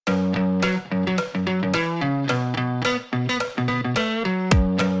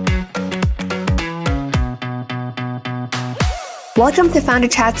Welcome to Founder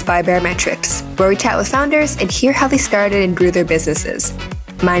Chats by Baremetrics, where we chat with founders and hear how they started and grew their businesses.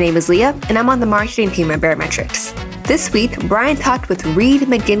 My name is Leah, and I'm on the marketing team at Baremetrics. This week, Brian talked with Reed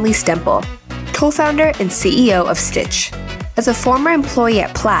McGinley-Stempel, co-founder and CEO of Stitch. As a former employee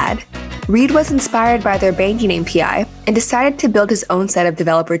at Plaid, Reed was inspired by their banking API and decided to build his own set of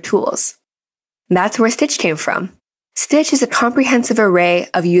developer tools. That's where Stitch came from. Stitch is a comprehensive array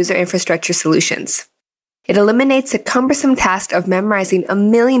of user infrastructure solutions. It eliminates the cumbersome task of memorizing a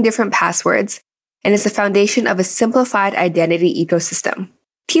million different passwords and is the foundation of a simplified identity ecosystem.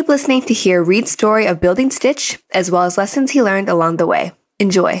 Keep listening to hear Reed's story of building Stitch, as well as lessons he learned along the way.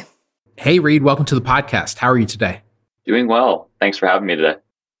 Enjoy. Hey, Reed, welcome to the podcast. How are you today? Doing well. Thanks for having me today.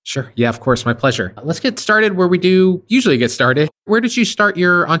 Sure. Yeah, of course. My pleasure. Let's get started where we do usually get started. Where did you start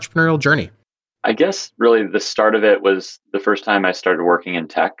your entrepreneurial journey? I guess really the start of it was the first time I started working in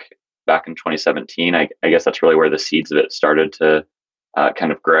tech back in 2017. I guess that's really where the seeds of it started to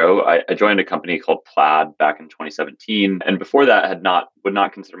kind of grow. I joined a company called Plaid back in 2017. And before that, would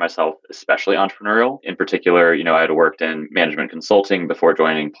not consider myself especially entrepreneurial. In particular, I had worked in management consulting before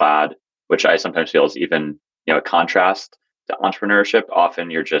joining Plaid, which I sometimes feel is even, a contrast to entrepreneurship. Often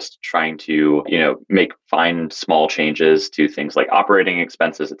you're just trying to, find small changes to things like operating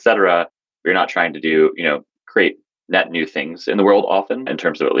expenses, et cetera. You're not trying to do, create net new things in the world often, in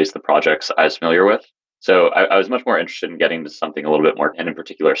terms of at least the projects I was familiar with. So I was much more interested in getting to something a little bit more, and in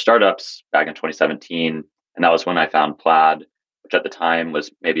particular startups back in 2017. And that was when I found Plaid, which at the time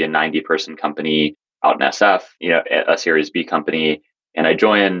was maybe a 90-person company out in SF, a Series B company. And I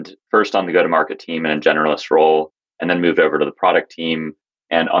joined first on the go-to-market team in a generalist role, and then moved over to the product team.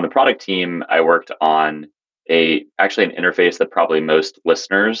 And on the product team, I worked on actually an interface that probably most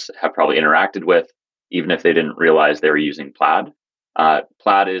listeners have probably interacted with, even if they didn't realize they were using Plaid.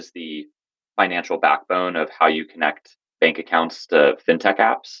 Plaid is the financial backbone of how you connect bank accounts to fintech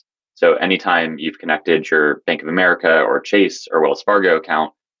apps. So anytime you've connected your Bank of America or Chase or Wells Fargo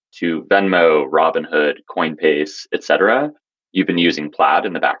account to Venmo, Robinhood, Coinbase, et cetera, you've been using Plaid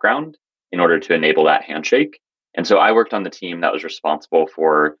in the background in order to enable that handshake. And so I worked on the team that was responsible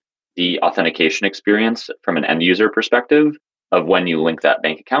for the authentication experience from an end user perspective of when you link that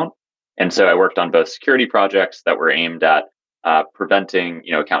bank account. And so I worked on both security projects that were aimed at preventing,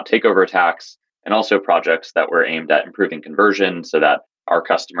 account takeover attacks, and also projects that were aimed at improving conversion so that our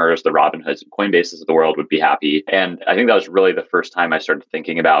customers, the Robinhoods and Coinbases of the world, would be happy. And I think that was really the first time I started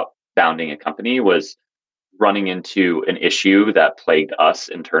thinking about founding a company, was running into an issue that plagued us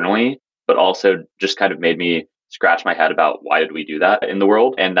internally, but also just kind of made me scratch my head about why did we do that in the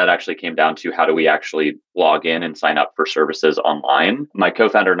world? And that actually came down to how do we actually log in and sign up for services online? My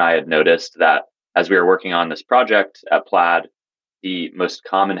co-founder and I had noticed that as we were working on this project at Plaid, the most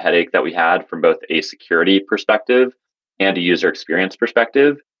common headache that we had from both a security perspective and a user experience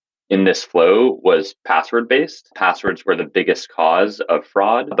perspective in this flow was password-based. Passwords were the biggest cause of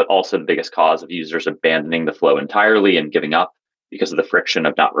fraud, but also the biggest cause of users abandoning the flow entirely and giving up because of the friction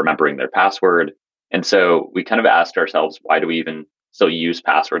of not remembering their password. And so we kind of asked ourselves, why do we even still use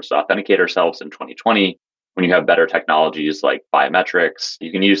passwords to authenticate ourselves in 2020 when you have better technologies like biometrics? You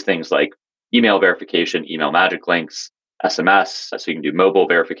can use things like email verification, email magic links, SMS, so you can do mobile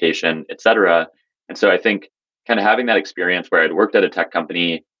verification, et cetera. And so I think kind of having that experience where I'd worked at a tech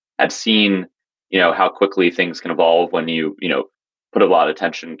company, had seen, how quickly things can evolve when you put a lot of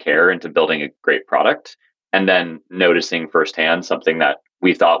attention and care into building a great product, and then noticing firsthand something that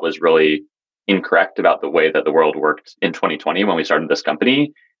we thought was really incorrect about the way that the world worked in 2020 when we started this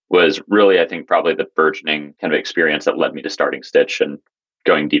company, was really, I think, probably the burgeoning kind of experience that led me to starting Stitch and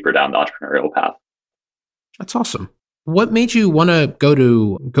going deeper down the entrepreneurial path. That's awesome. What made you want to go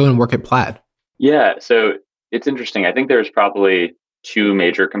and work at Plaid? Yeah, so it's interesting. I think there's probably two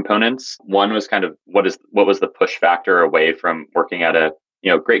major components. One was kind of what was the push factor away from working at a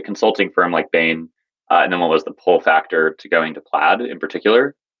great consulting firm like Bain, and then what was the pull factor to going to Plaid in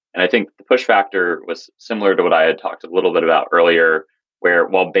particular. And I think the push factor was similar to what I had talked a little bit about earlier, where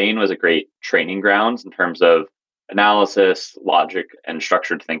while Bain was a great training grounds in terms of analysis, logic, and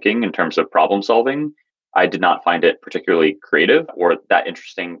structured thinking in terms of problem solving, I did not find it particularly creative or that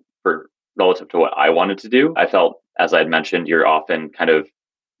interesting for relative to what I wanted to do. I felt, as I had mentioned, you're often kind of,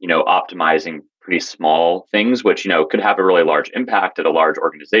 optimizing pretty small things, which, could have a really large impact at a large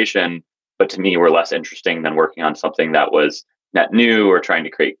organization, but to me were less interesting than working on something that was net new or trying to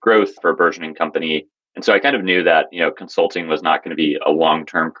create growth for a burgeoning company. And so I kind of knew that, consulting was not going to be a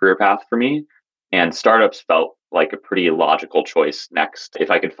long-term career path for me. And startups felt like a pretty logical choice next if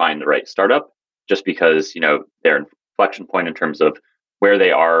I could find the right startup, just because, their inflection point in terms of where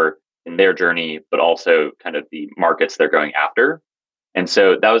they are in their journey, but also kind of the markets they're going after And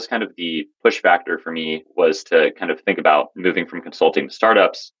so that was kind of the push factor for me, was to kind of think about moving from consulting to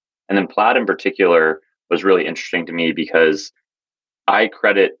startups. And then Plaid in particular was really interesting to me because I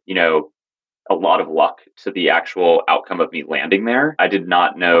credit, a lot of luck to the actual outcome of me landing there. I did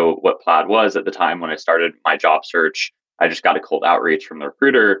not know what Plaid was at the time when I started my job search. I just got a cold outreach from the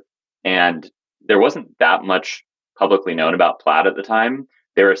recruiter, and there wasn't that much publicly known about Plaid at the time.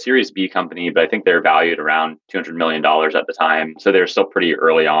 They were a Series B company, but I think they're valued around $200 million at the time. So they're still pretty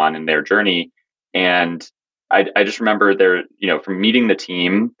early on in their journey. And I just remember from meeting the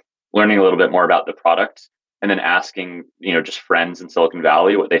team, learning a little bit more about the product, and then asking, just friends in Silicon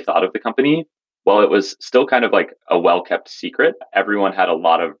Valley what they thought of the company. Well, it was still kind of like a well-kept secret. Everyone had a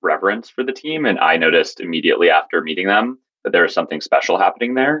lot of reverence for the team, and I noticed immediately after meeting them that there was something special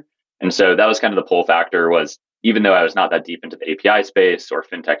happening there. And so that was kind of the pull factor, was even though I was not that deep into the API space or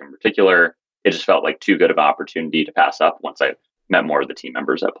fintech in particular, it just felt like too good of an opportunity to pass up once I met more of the team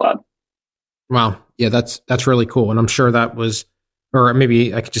members at Plaid. Wow. Yeah, that's really cool. And I'm sure that was, or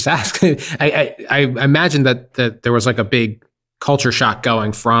maybe I could just ask, I imagine that there was like a big culture shock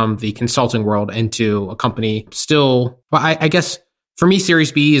going from the consulting world into a company still. Well, I guess for me,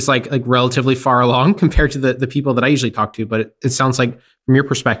 Series B is like relatively far along compared to the people that I usually talk to. But it sounds like from your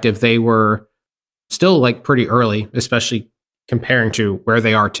perspective, they were still like pretty early, especially comparing to where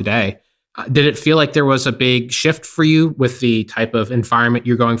they are today. Did it feel like there was a big shift for you with the type of environment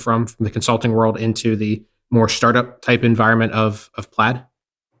you're going from the consulting world into the more startup type environment of Plaid?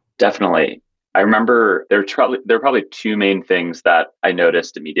 Definitely. I remember there were probably two main things that I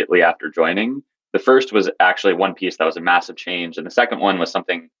noticed immediately after joining. The first was actually one piece that was a massive change. And the second one was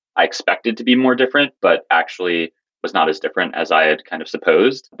something I expected to be more different, but actually was not as different as I had kind of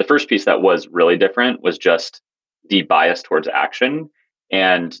supposed. The first piece that was really different was just the bias towards action,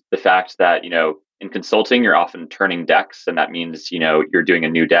 and the fact that, in consulting, you're often turning decks. And that means, you're doing a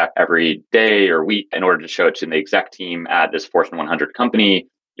new deck every day or week in order to show it to the exec team at this Fortune 100 company.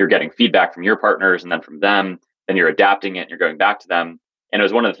 You're getting feedback from your partners and then from them, then you're adapting it and you're going back to them. And it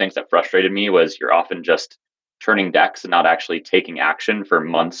was one of the things that frustrated me, was you're often just turning decks and not actually taking action for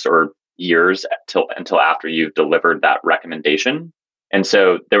months or years until after you've delivered that recommendation. And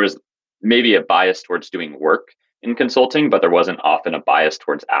so there was maybe a bias towards doing work in consulting, but there wasn't often a bias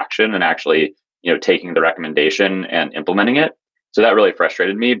towards action and actually, taking the recommendation and implementing it. So that really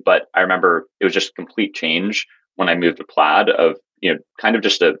frustrated me. But I remember it was just a complete change when I moved to Plaid, of, kind of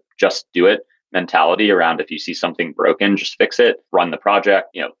just a just do it mentality around, if you see something broken, just fix it, run the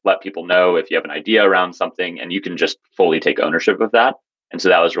project, let people know if you have an idea around something, and you can just fully take ownership of that. And so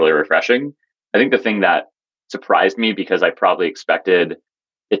that was really refreshing. I think the thing that surprised me, because I probably expected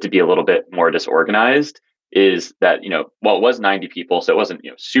it to be a little bit more disorganized, is that, while it was 90 people, so it wasn't,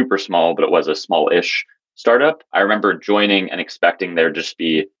 super small, but it was a small-ish startup. I remember joining and expecting there just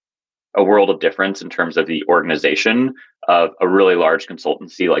be a world of difference in terms of the organization of a really large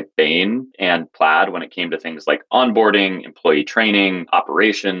consultancy like Bain and Plaid when it came to things like onboarding, employee training,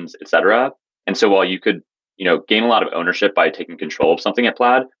 operations, et cetera. And so while you could, gain a lot of ownership by taking control of something at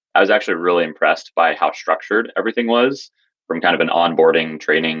Plaid, I was actually really impressed by how structured everything was, from kind of an onboarding,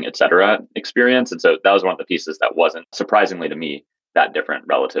 training, et cetera experience. And so that was one of the pieces that wasn't, surprisingly to me, that different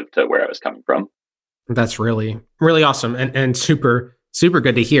relative to where I was coming from. That's really, really awesome and super, super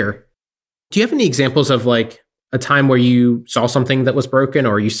good to hear. Do you have any examples of like a time where you saw something that was broken,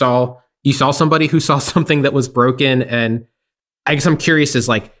 or you saw somebody who saw something that was broken? And I guess I'm curious, is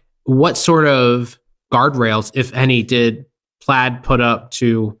like, what sort of guardrails, if any, did Plaid put up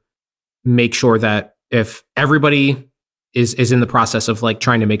to make sure that if everybody is in the process of like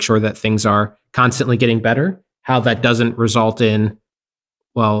trying to make sure that things are constantly getting better, how that doesn't result in,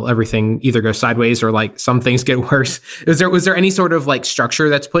 well, everything either goes sideways or like some things get worse? Was there any sort of like structure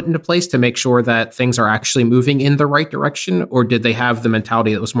that's put into place to make sure that things are actually moving in the right direction? Or did they have the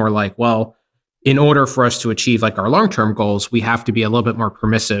mentality that was more like, well, in order for us to achieve like our long-term goals, we have to be a little bit more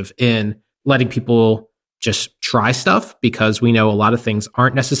permissive in letting people just try stuff, because we know a lot of things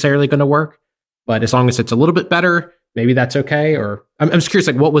aren't necessarily going to work, but as long as it's a little bit better, maybe that's okay? Or I'm just curious,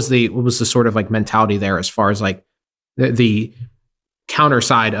 like, what was the sort of like mentality there as far as like the counter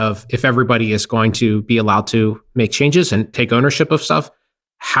side of, if everybody is going to be allowed to make changes and take ownership of stuff,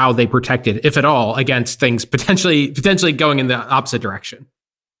 how they protected, if at all, against things potentially going in the opposite direction?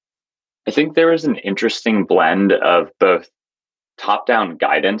 I think there was an interesting blend of both top-down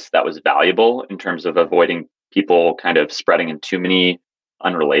guidance that was valuable in terms of avoiding people kind of spreading in too many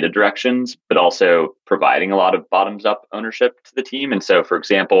unrelated directions, but also providing a lot of bottoms-up ownership to the team. And so, for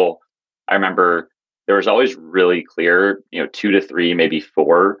example, I remember there was always really clear, 2 to 3, maybe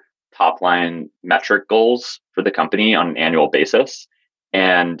 4 top line metric goals for the company on an annual basis.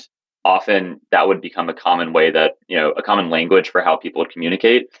 And often that would become a common way that, a common language for how people would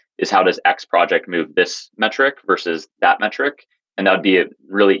communicate is how does X project move this metric versus that metric? And that would be a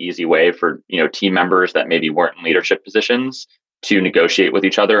really easy way for, team members that maybe weren't in leadership positions to negotiate with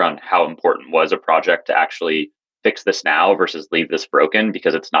each other on how important was a project to actually fix this now versus leave this broken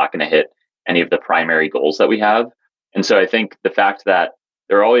because it's not going to hit any of the primary goals that we have. And so I think the fact that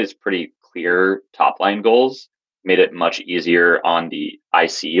there are always pretty clear top line goals made it much easier on the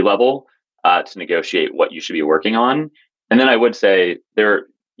IC level to negotiate what you should be working on. And then I would say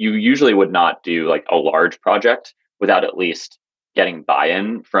you usually would not do like a large project without at least getting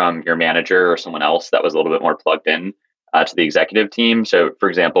buy-in from your manager or someone else that was a little bit more plugged in to the executive team. So for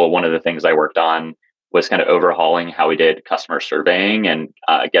example, one of the things I worked on was kind of overhauling how we did customer surveying and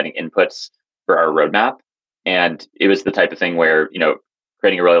getting inputs for our roadmap. And it was the type of thing where,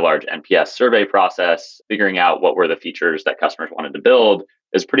 creating a really large NPS survey process, figuring out what were the features that customers wanted to build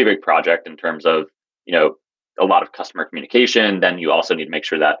is a pretty big project in terms of, a lot of customer communication. Then you also need to make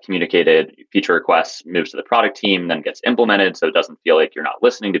sure that communicated feature requests moves to the product team, then gets implemented so it doesn't feel like you're not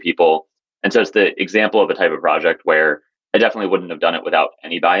listening to people. And so it's the example of a type of project where I definitely wouldn't have done it without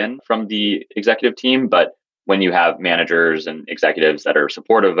any buy-in from the executive team. But when you have managers and executives that are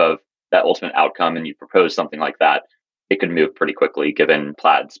supportive of that ultimate outcome and you propose something like that, it could move pretty quickly given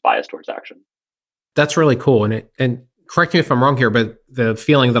Plaid's bias towards action. That's really cool. And correct me if I'm wrong here, but the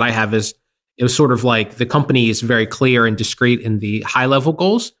feeling that I have is it was sort of like the company is very clear and discreet in the high level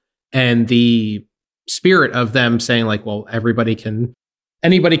goals, and the spirit of them saying like, well, anybody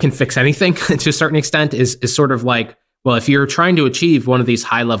can fix anything to a certain extent is sort of like, well, if you're trying to achieve one of these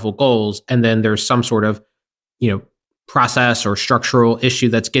high level goals and then there's some sort of, process or structural issue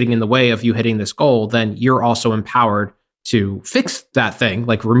that's getting in the way of you hitting this goal, then you're also empowered to fix that thing,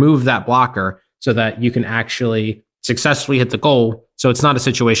 like remove that blocker so that you can actually successfully hit the goal. So it's not a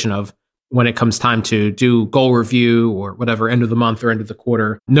situation of when it comes time to do goal review or whatever, end of the month or end of the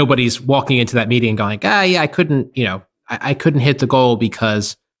quarter, nobody's walking into that meeting going, I couldn't hit the goal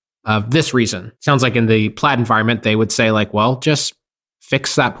because of this reason. Sounds like in the Plaid environment, they would say like, well, just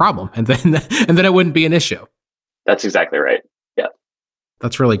fix that problem. And then it wouldn't be an issue. That's exactly right. Yeah.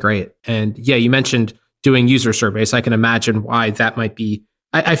 That's really great. And yeah, you mentioned doing user surveys. I can imagine why that might be.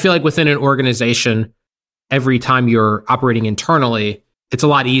 I feel like within an organization, every time you're operating internally, it's a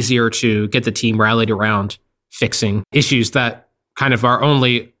lot easier to get the team rallied around fixing issues that kind of are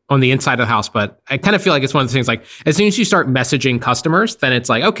only on the inside of the house. But I kind of feel like it's one of the things like, as soon as you start messaging customers, then it's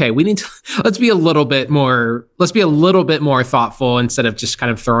like, okay, we need to, let's be a little bit more thoughtful instead of just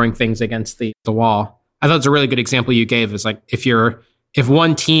kind of throwing things against the wall. I thought it's a really good example you gave is like, if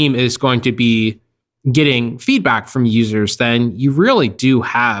one team is going to be getting feedback from users, then you really do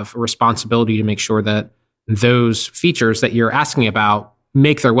have a responsibility to make sure that those features that you're asking about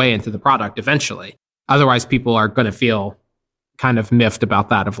make their way into the product eventually. Otherwise, people are going to feel kind of miffed about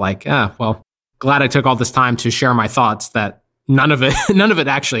that of like, well, glad I took all this time to share my thoughts that none of it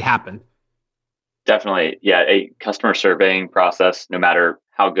actually happened. Definitely. Yeah. A customer surveying process, no matter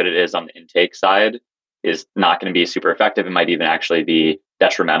how good it is on the intake side, is not going to be super effective. It might even actually be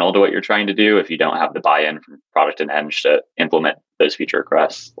detrimental to what you're trying to do if you don't have the buy-in from product and eng to implement those feature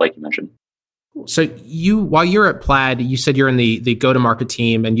requests, like you mentioned. So while you're at Plaid, you said you're in the go-to-market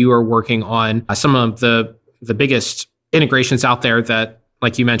team and you are working on some of the biggest integrations out there that,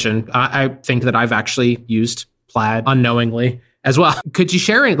 like you mentioned, I think that I've actually used Plaid unknowingly as well. Could you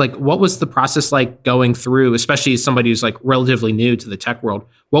share like what was the process like going through, especially as somebody who's like relatively new to the tech world?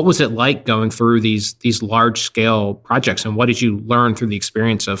 What was it like going through these large scale projects, and what did you learn through the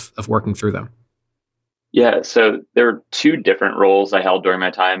experience of working through them? Yeah, so there were two different roles I held during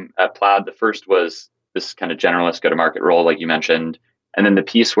my time at Plaid. The first was this kind of generalist go-to-market role, like you mentioned. And then the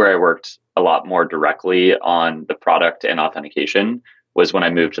piece where I worked a lot more directly on the product and authentication was when I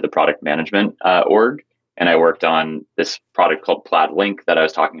moved to the product management org. And I worked on this product called Plaid Link that I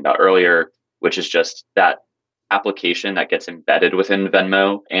was talking about earlier, which is just that application that gets embedded within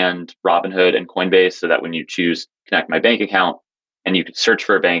Venmo and Robinhood and Coinbase so that when you choose connect my bank account and you could search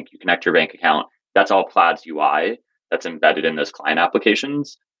for a bank, you connect your bank account. That's all Plaid's UI that's embedded in those client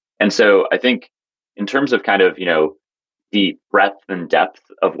applications. And so I think in terms of kind of, the breadth and depth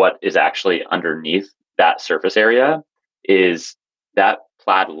of what is actually underneath that surface area is that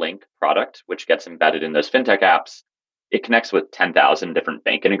Plaid Link product, which gets embedded in those fintech apps. It connects with 10,000 different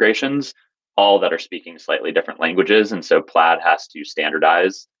bank integrations, all that are speaking slightly different languages. And so Plaid has to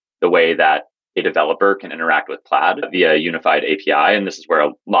standardize the way that a developer can interact with Plaid via a unified API. And this is where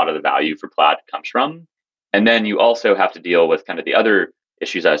a lot of the value for Plaid comes from. And then you also have to deal with kind of the other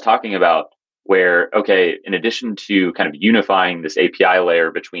issues I was talking about, where, okay, in addition to kind of unifying this API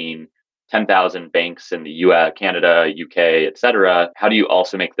layer between 10,000 banks in the US, Canada, UK, et cetera, how do you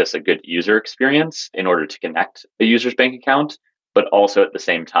also make this a good user experience in order to connect a user's bank account, but also at the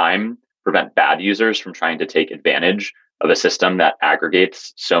same time prevent bad users from trying to take advantage of a system that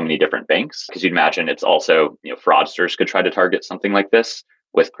aggregates so many different banks? Because you'd imagine it's also, fraudsters could try to target something like this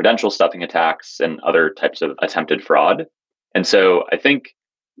with credential stuffing attacks and other types of attempted fraud. And so I think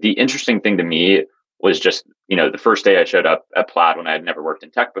the interesting thing to me was just, the first day I showed up at Plaid when I had never worked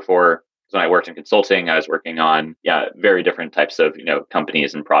in tech before. When I worked in consulting, I was working on very different types of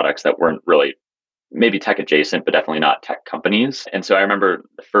companies and products that weren't really maybe tech adjacent, but definitely not tech companies. And so I remember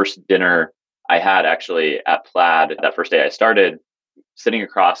the first dinner I had actually at Plaid, that first day I started, sitting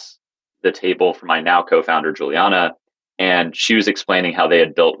across the table from my now co-founder Juliana, and she was explaining how they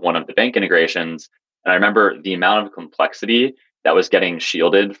had built one of the bank integrations. And I remember the amount of complexity that was getting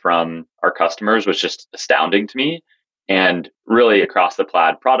shielded from our customers was just astounding to me. And really across the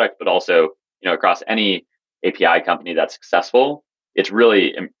Plaid product, but also, across any API company that's successful, it's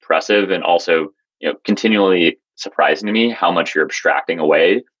really impressive and also, continually surprising to me how much you're abstracting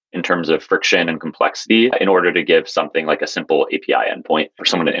away in terms of friction and complexity in order to give something like a simple API endpoint for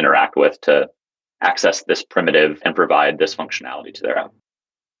someone to interact with to access this primitive and provide this functionality to their app.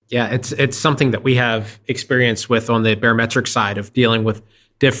 Yeah, it's something that we have experience with on the Baremetrics side of dealing with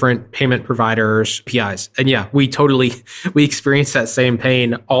different payment providers, APIs. And yeah, we experience that same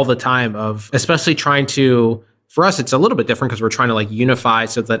pain all the time of especially trying to, for us, it's a little bit different because we're trying to unify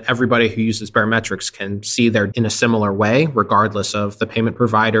so that everybody who uses Baremetrics can see they're in a similar way, regardless of the payment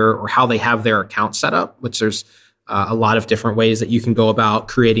provider or how they have their account set up, which there's a lot of different ways that you can go about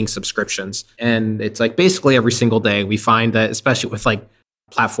creating subscriptions. And it's basically every single day we find that, especially with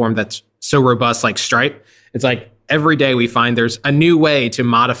platform that's so robust like Stripe, it's every day we find there's a new way to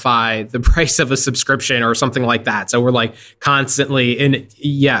modify the price of a subscription or something like that. So we're constantly in,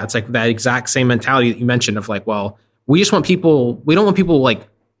 it's that exact same mentality that you mentioned of well, we don't want people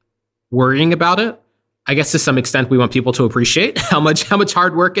worrying about it. I guess to some extent we want people to appreciate how much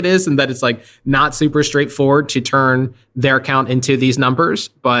hard work it is and that it's not super straightforward to turn their account into these numbers,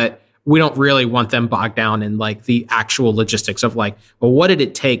 but we don't really want them bogged down in the actual logistics of well, what did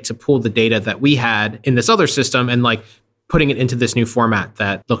it take to pull the data that we had in this other system and putting it into this new format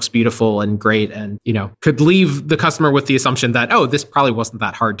that looks beautiful and great and, could leave the customer with the assumption that, oh, this probably wasn't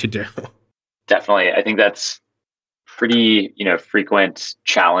that hard to do. Definitely. I think that's pretty, frequent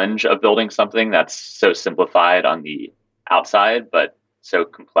challenge of building something that's so simplified on the outside, but so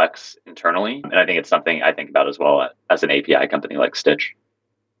complex internally. And I think it's something I think about as well as an API company like Stitch.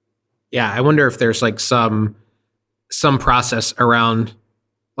 Yeah, I wonder if there's some process around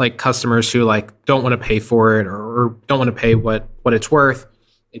customers who don't want to pay for it or don't want to pay what it's worth.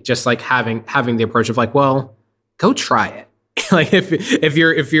 It just having the approach of well, go try it.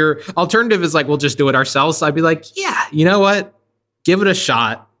 if your alternative is we'll just do it ourselves, I'd be yeah, you know what? Give it a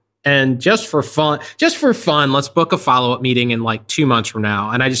shot. And just for fun, let's book a follow-up meeting in 2 months from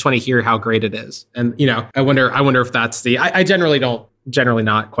now. And I just want to hear how great it is. And I wonder if that's I generally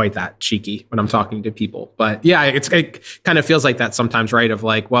not quite that cheeky when I'm talking to people. But yeah, it kind of feels like that sometimes, right? Of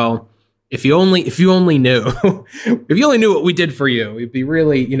well, if you only knew, if you only knew what we did for you, it'd be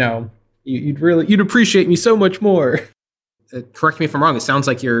really, you'd appreciate me so much more. Correct me if I'm wrong. It sounds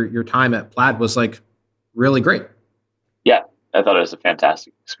like your time at Plaid was really great. Yeah, I thought it was a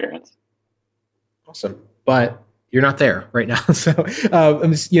fantastic experience. Awesome. But you're not there right now. So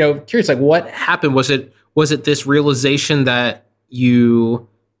I'm just, curious, what happened? Was it this realization that you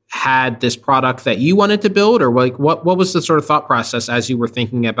had this product that you wanted to build, or what was the sort of thought process as you were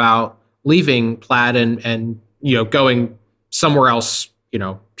thinking about leaving Plaid and going somewhere else,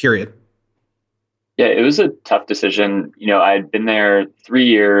 period? Yeah, it was a tough decision. I'd been there 3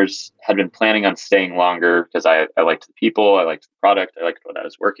 years, had been planning on staying longer because I liked the people, I liked the product, I liked what I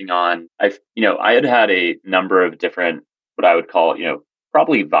was working on. I had a number of different, what I would call,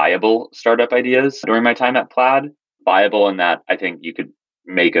 probably viable startup ideas during my time at Plaid. Viable in that I think you could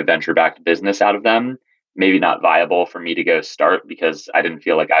make a venture-backed business out of them. Maybe not viable for me to go start because I didn't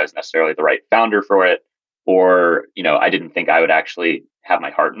feel like I was necessarily the right founder for it, or I didn't think I would actually have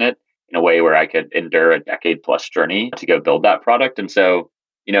my heart in it in a way where I could endure a decade plus journey to go build that product. And so,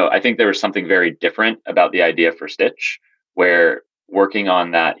 I think there was something very different about the idea for Stitch, where working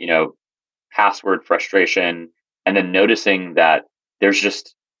on that, password frustration, and then noticing that there's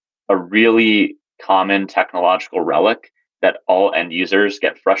just a really common technological relic that all end users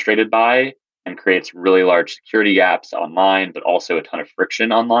get frustrated by and creates really large security gaps online, but also a ton of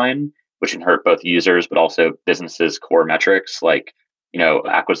friction online, which can hurt both users, but also businesses' core metrics like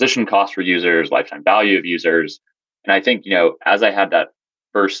acquisition cost for users, lifetime value of users. And I think, as I had that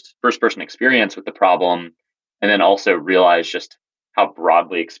first person experience with the problem, and then also realized just how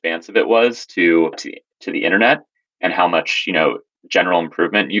broadly expansive it was to the internet and how much, general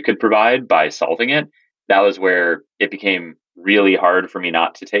improvement you could provide by solving it, that was where it became really hard for me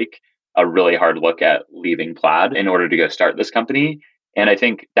not to take a really hard look at leaving Plaid in order to go start this company. And I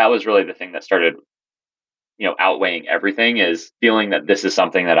think that was really the thing that started, outweighing everything, is feeling that this is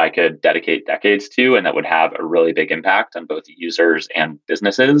something that I could dedicate decades to and that would have a really big impact on both users and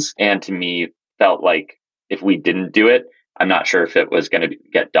businesses. And to me, felt like if we didn't do it, I'm not sure if it was going to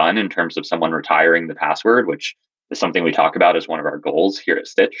get done in terms of someone retiring the password, which is something we talk about as one of our goals here at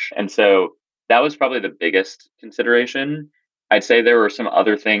Stitch. And so that was probably the biggest consideration. I'd say there were some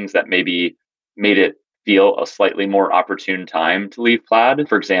other things that maybe made it feel a slightly more opportune time to leave Plaid.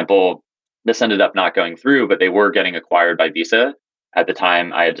 For example, this ended up not going through, but they were getting acquired by Visa at the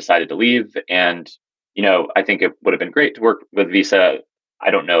time I had decided to leave. And, I think it would have been great to work with Visa. I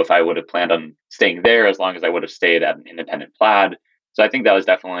don't know if I would have planned on staying there as long as I would have stayed at an independent Plaid. So I think that was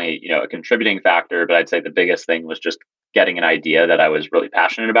definitely, a contributing factor. But I'd say the biggest thing was just getting an idea that I was really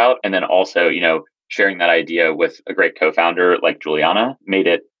passionate about. And then also, sharing that idea with a great co-founder like Juliana made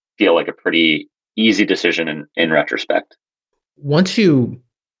it feel like a pretty easy decision in retrospect. Once you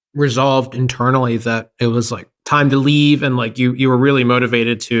resolved internally that it was like time to leave and like you were really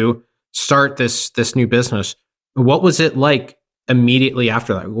motivated to start this new business, what was it like immediately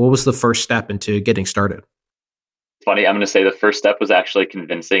after that? What was the first step into getting started? Funny, I'm going to say the first step was actually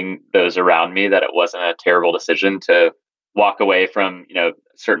convincing those around me that it wasn't a terrible decision to walk away from, a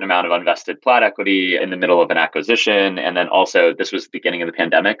certain amount of unvested Plaid equity in the middle of an acquisition. And then also this was the beginning of the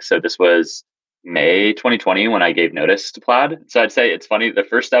pandemic. So this was May 2020 when I gave notice to Plaid. So I'd say it's funny. The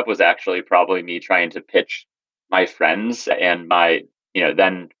first step was actually probably me trying to pitch my friends and my,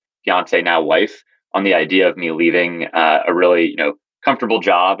 then fiance, now wife, on the idea of me leaving a really, comfortable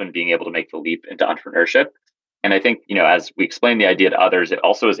job and being able to make the leap into entrepreneurship. And I think, as we explained the idea to others, it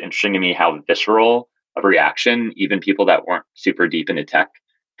also was interesting to me how visceral of a reaction even people that weren't super deep into tech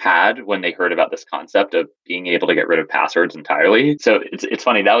had when they heard about this concept of being able to get rid of passwords entirely. So it's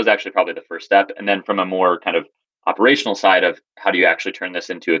funny, that was actually probably the first step. And then from a more kind of operational side of how do you actually turn this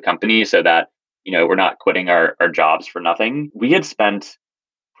into a company so that, we're not quitting our jobs for nothing. We had spent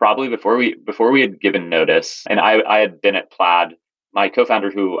probably before we had given notice, and I had been at Plaid. My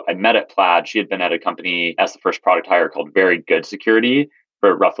co-founder who I met at Plaid, she had been at a company as the first product hire called Very Good Security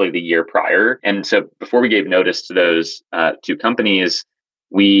for roughly the year prior. And so before we gave notice to those two companies,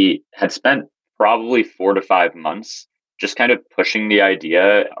 we had spent probably 4 to 5 months just kind of pushing the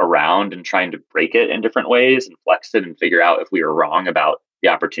idea around and trying to break it in different ways and flex it and figure out if we were wrong about the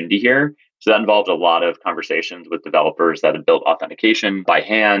opportunity here. So that involved a lot of conversations with developers that had built authentication by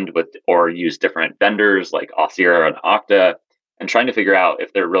hand or used different vendors like Auth0 and Okta, and trying to figure out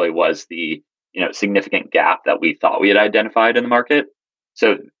if there really was the significant gap that we thought we had identified in the market.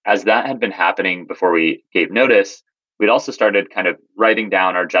 So as that had been happening before we gave notice, we'd also started kind of writing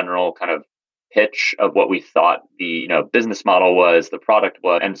down our general kind of pitch of what we thought the business model was, the product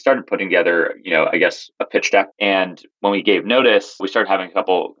was, and started putting together I guess a pitch deck. And when we gave notice, we started having a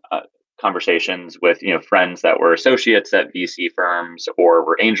couple conversations with friends that were associates at VC firms or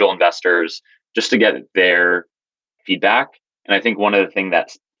were angel investors just to get their feedback. And I think one of the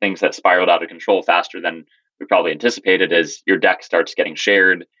things that spiraled out of control faster than we probably anticipated is your deck starts getting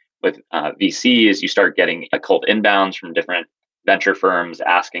shared with VCs. You start getting cold inbounds from different venture firms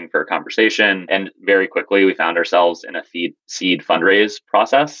asking for a conversation. And very quickly, we found ourselves in a seed fundraise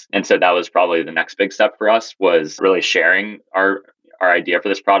process. And so that was probably the next big step for us, was really sharing our idea for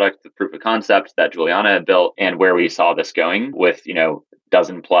this product, the proof of concept that Juliana had built, and where we saw this going with,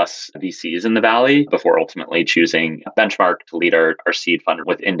 dozen plus VCs in the Valley before ultimately choosing Benchmark to lead our seed fund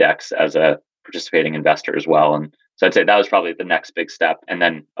with Index as a participating investor as well. And so I'd say that was probably the next big step. And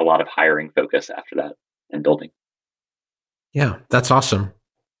then a lot of hiring focus after that and building. Yeah, that's awesome.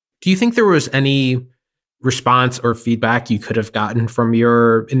 Do you think there was any response or feedback you could have gotten from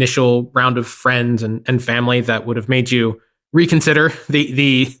your initial round of friends and family that would have made you reconsider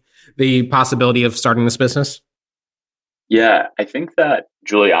the possibility of starting this business? Yeah, I think that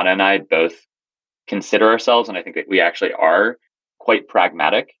Juliana and I both consider ourselves, and I think that we actually are quite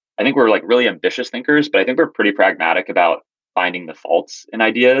pragmatic. I think we're like really ambitious thinkers, but I think we're pretty pragmatic about finding the faults in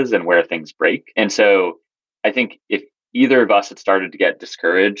ideas and where things break. And so I think if either of us had started to get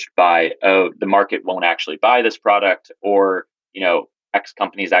discouraged by, the market won't actually buy this product, or, X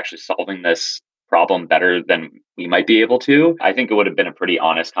company is actually solving this problem better than we might be able to, I think it would have been a pretty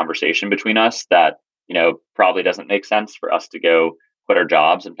honest conversation between us that, probably doesn't make sense for us to go quit our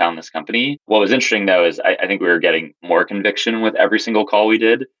jobs and found this company. What was interesting though is I think we were getting more conviction with every single call we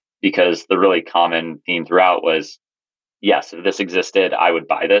did, because the really common theme throughout was, yes, if this existed, I would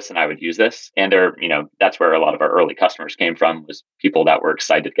buy this and I would use this. And that's where a lot of our early customers came from, was people that were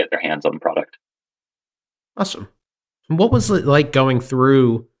excited to get their hands on the product. Awesome. What was it like going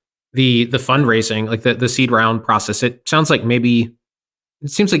through the fundraising, like the seed round process? It sounds like maybe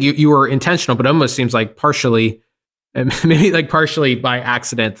it seems like you were intentional, but almost seems like partially, and maybe like partially by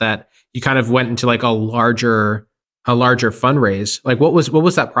accident, that you kind of went into like a larger fundraise. Like what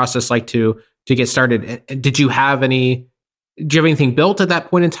was that process like to get started? Did you have anything built at that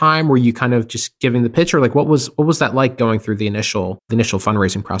point in time? Were you kind of just giving the pitch, or like what was that like going through the initial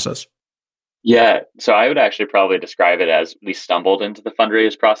fundraising process? Yeah, so I would actually probably describe it as we stumbled into the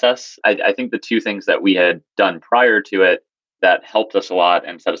fundraise process. I think the two things that we had done prior to it that helped us a lot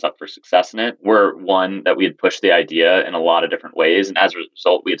and set us up for success in it were, one, that we had pushed the idea in a lot of different ways. And as a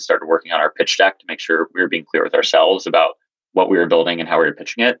result, we had started working on our pitch deck to make sure we were being clear with ourselves about what we were building and how we were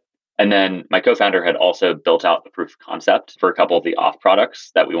pitching it. And then my co-founder had also built out the proof of concept for a couple of the off products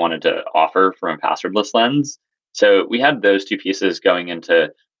that we wanted to offer from a passwordless lens. So we had those two pieces going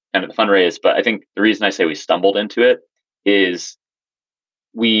into kind of the fundraise. But I think the reason I say we stumbled into it is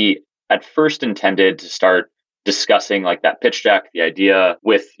we at first intended to start discussing like that pitch deck, the idea,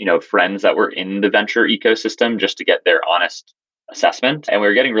 with friends that were in the venture ecosystem, just to get their honest assessment. And we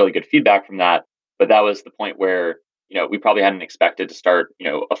were getting really good feedback from that. But that was the point where we probably hadn't expected to start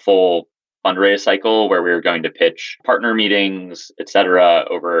a full fundraise cycle where we were going to pitch partner meetings, et cetera,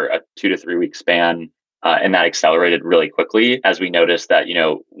 over a 2 to 3 week span. And that accelerated really quickly as we noticed that,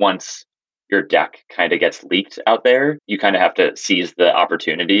 once your deck kind of gets leaked out there, you kind of have to seize the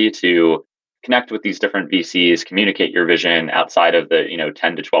opportunity to connect with these different VCs, communicate your vision outside of the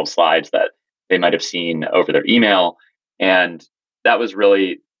 10 to 12 slides that they might have seen over their email. And that was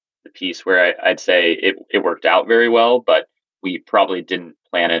really the piece where I'd say it worked out very well, but we probably didn't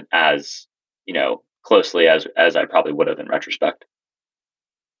plan it as closely as I probably would have in retrospect.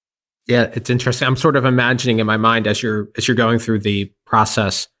 Yeah, it's interesting. I'm sort of imagining in my mind as you're going through the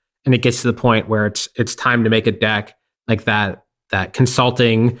process, and it gets to the point where it's time to make a deck, like that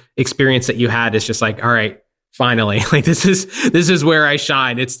consulting experience that you had is just like, all right, finally, like this is where I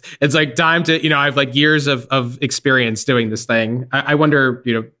shine. It's like time to, I have like years of experience doing this thing. I wonder,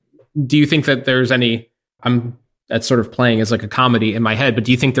 do you think that there's any, that's sort of playing as like a comedy in my head, but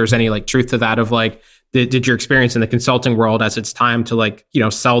do you think there's any like truth to that of like, did your experience in the consulting world, as it's time to like,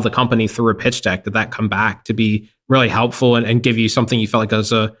 sell the company through a pitch deck, did that come back to be really helpful and give you something you felt like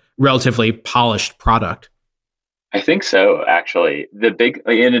was a relatively polished product? I think so, actually.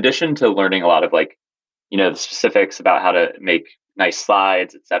 In addition to learning a lot of like, the specifics about how to make nice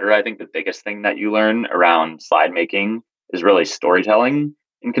slides, et cetera, I think the biggest thing that you learn around slide making is really storytelling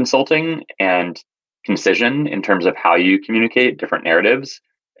in consulting and concision in terms of how you communicate different narratives.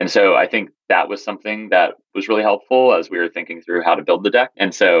 And so I think that was something that was really helpful as we were thinking through how to build the deck.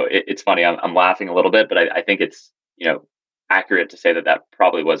 And so it's funny, I'm laughing a little bit, but I think it's, accurate to say that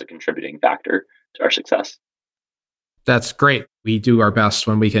probably was a contributing factor to our success. That's great. We do our best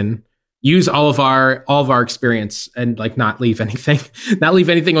when we can use all of our experience and like not leave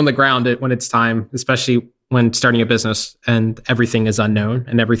anything on the ground when it's time, especially when starting a business and everything is unknown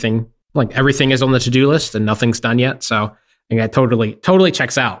and everything is on the to-do list and nothing's done yet. So I think that totally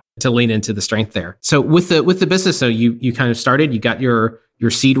checks out to lean into the strength there. So with the business, so you kind of started, you got your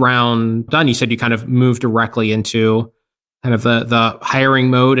seed round done. You said you kind of moved directly into kind of the hiring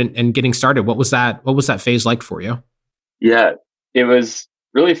mode and getting started. What was that phase like for you? Yeah, it was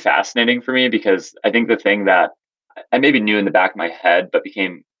really fascinating for me because I think the thing that I maybe knew in the back of my head, but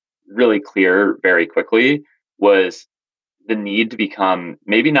became really clear very quickly, was the need to become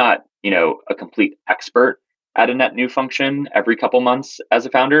maybe not, a complete expert at a net new function every couple months as a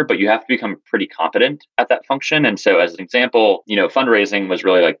founder, but you have to become pretty competent at that function. And so as an example, fundraising was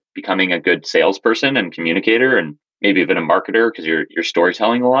really like becoming a good salesperson and communicator, and maybe even a marketer because you're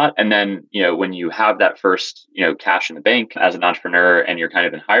storytelling a lot. And then, when you have that first, cash in the bank as an entrepreneur and you're kind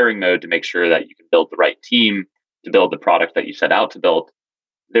of in hiring mode to make sure that you can build the right team to build the product that you set out to build,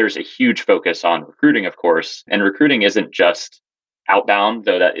 there's a huge focus on recruiting, of course. And recruiting isn't just outbound,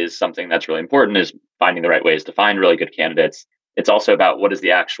 though that is something that's really important, is finding the right ways to find really good candidates. It's also about what is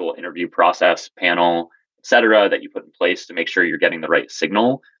the actual interview process, panel, et cetera, that you put in place to make sure you're getting the right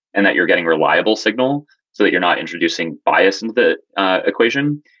signal and that you're getting reliable signal so that you're not introducing bias into the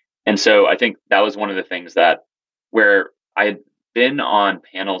equation. And so I think that was one of the things that where I had been on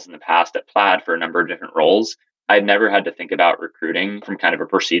panels in the past at Plaid for a number of different roles, I had never had to think about recruiting from kind of a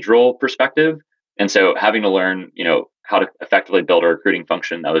procedural perspective. And so having to learn, how to effectively build a recruiting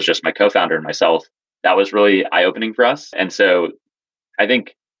function that was just my co-founder and myself, that was really eye-opening for us. And so I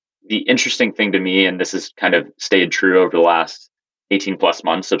think the interesting thing to me, and this has kind of stayed true over the last 18 plus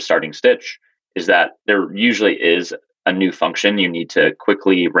months of starting Stitch, is that there usually is a new function you need to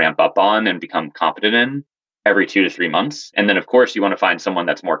quickly ramp up on and become competent in every 2 to 3 months. And then, of course, you want to find someone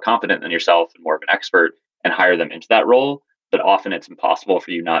that's more competent than yourself and more of an expert and hire them into that role. But often it's impossible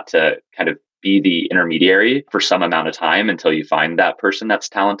for you not to kind of be the intermediary for some amount of time until you find that person that's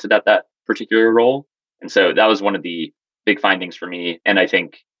talented at that particular role. And so that was one of the big findings for me. And I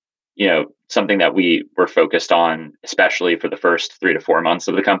think, something that we were focused on, especially for the first 3 to 4 months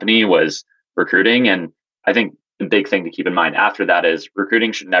of the company, was recruiting. And I think the big thing to keep in mind after that is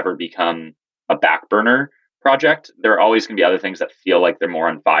recruiting should never become a back burner project. There are always going to be other things that feel like they're more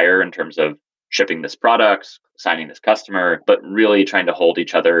on fire in terms of shipping this product, signing this customer, but really trying to hold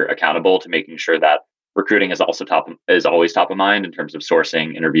each other accountable to making sure that recruiting is always top of mind in terms of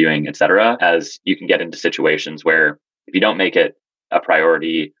sourcing, interviewing, et cetera, as you can get into situations where if you don't make it a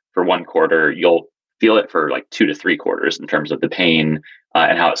priority for 1 quarter, you'll feel it for like 2 to 3 quarters in terms of the pain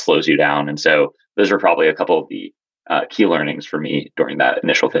and how it slows you down. And so those are probably a couple of the key learnings for me during that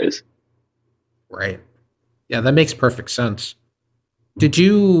initial phase. Right. Yeah, that makes perfect sense. Did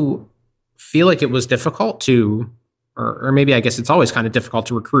you feel like it was difficult to, or maybe I guess it's always kind of difficult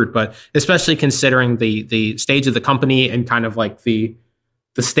to recruit, but especially considering the stage of the company and kind of like the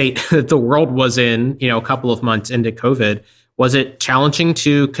state that the world was in, a couple of months into COVID, was it challenging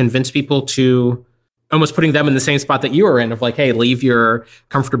to convince people to, almost putting them in the same spot that you were in, of like, hey, leave your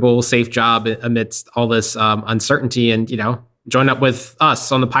comfortable, safe job amidst all this uncertainty and, join up with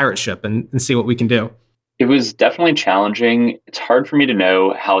us on the pirate ship and see what we can do? It was definitely challenging. It's hard for me to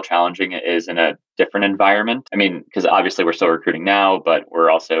know how challenging it is in a different environment. I mean, because obviously we're still recruiting now, but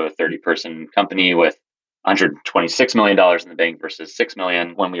we're also a 30-person company with $126 million in the bank versus $6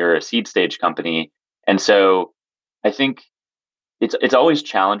 million when we were a seed stage company. And so I think it's always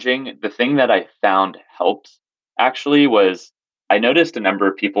challenging. The thing that I found helped actually was I noticed a number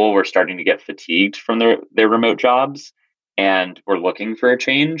of people were starting to get fatigued from their remote jobs and were looking for a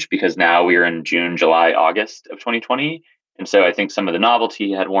change because now we are in June, July, August of 2020. And so I think some of the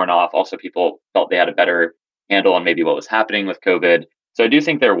novelty had worn off. Also, people felt they had a better handle on maybe what was happening with COVID. So I do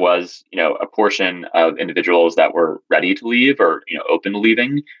think there was, a portion of individuals that were ready to leave or, open to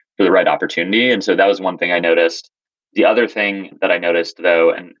leaving for the right opportunity. And so that was one thing I noticed. The other thing that I noticed,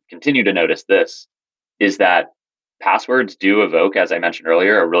 though, and continue to notice this, is that passwords do evoke, as I mentioned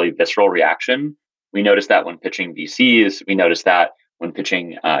earlier, a really visceral reaction. We notice that when pitching VCs, we notice that when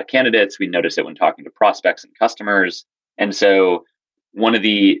pitching candidates, we notice it when talking to prospects and customers. And so one of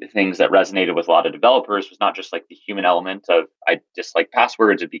the things that resonated with a lot of developers was not just like the human element of, I dislike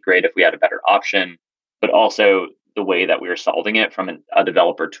passwords, it'd be great if we had a better option, but also the way that we were solving it from a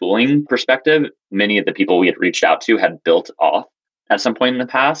developer tooling perspective. Many of the people we had reached out to had built off at some point in the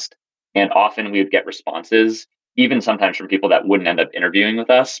past. And often we would get responses, even sometimes from people that wouldn't end up interviewing with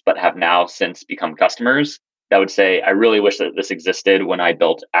us, but have now since become customers that would say, I really wish that this existed when I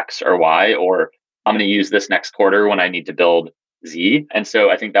built X or Y, or I'm going to use this next quarter when I need to build Z. And so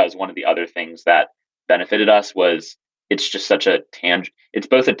I think that was one of the other things that benefited us was it's just such it's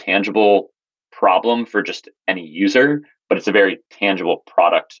both a tangible problem for just any user, but it's a very tangible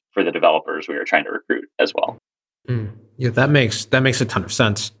product for the developers we were trying to recruit as well. Yeah, that makes a ton of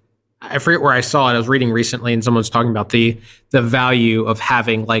sense. I forget where I saw it. I was reading recently and someone was talking about the value of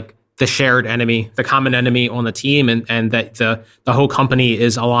having like the shared enemy, the common enemy on the team and that the whole company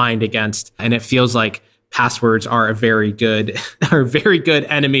is aligned against. And it feels like passwords are a very good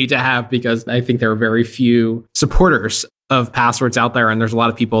enemy to have because I think there are very few supporters of passwords out there. And there's a lot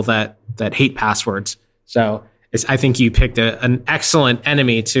of people that hate passwords. So I think you picked an excellent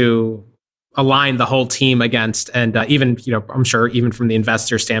enemy to align the whole team against. And even, I'm sure even from the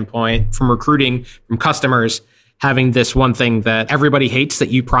investor standpoint, from recruiting, from customers, having this one thing that everybody hates that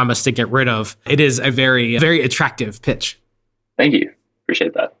you promise to get rid of, it is a very, very attractive pitch. Thank you.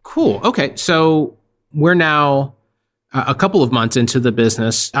 Appreciate that. Cool. Okay. So we're now a couple of months into the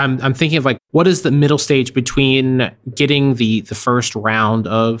business. I'm thinking of like, what is the middle stage between getting the first round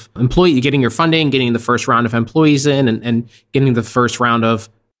of getting your funding, getting the first round of employees in and getting the first round of,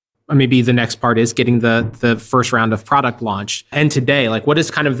 maybe the next part is getting the first round of product launch. And today, like what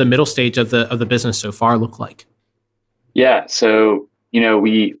is kind of the middle stage of the business so far look like? Yeah. So,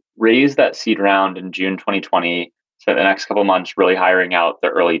 we raised that seed round in June 2020. So the next couple of months, really hiring out the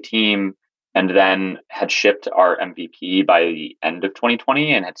early team, and then had shipped our MVP by the end of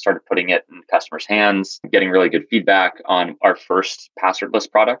 2020 and had started putting it in customers' hands, getting really good feedback on our first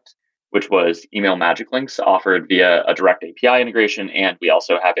passwordless product. which was email magic links offered via a direct API integration. And we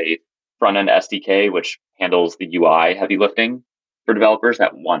also have a front end SDK, which handles the UI heavy lifting for developers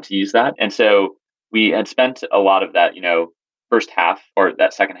that want to use that. And so we had spent a lot of that, first half or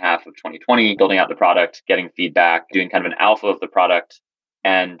that second half of 2020 building out the product, getting feedback, doing kind of an alpha of the product.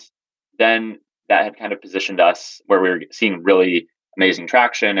 And then that had kind of positioned us where we were seeing really amazing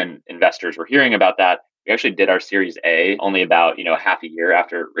traction and investors were hearing about that. We actually did our Series A only about, half a year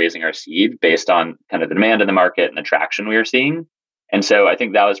after raising our seed based on kind of the demand in the market and the traction we were seeing. And so I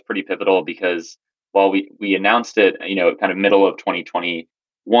think that was pretty pivotal because while we announced it, kind of middle of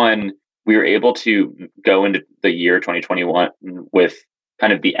 2021, we were able to go into the year 2021 with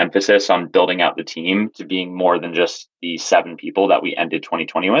kind of the emphasis on building out the team to being more than just the 7 people that we ended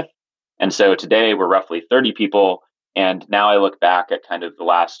 2020 with. And so today we're roughly 30 people. And now I look back at kind of the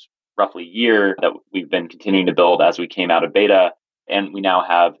last roughly year that we've been continuing to build as we came out of beta. And we now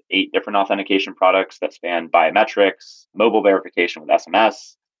have 8 different authentication products that span biometrics, mobile verification with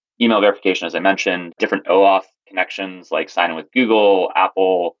SMS, email verification, as I mentioned, different OAuth connections like sign in with Google,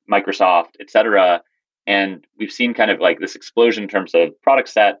 Apple, Microsoft, et cetera. And we've seen kind of like this explosion in terms of product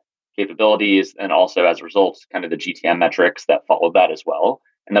set capabilities, and also as a result, kind of the GTM metrics that followed that as well.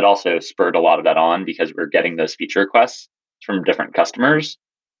 And that also spurred a lot of that on because we're getting those feature requests from different customers.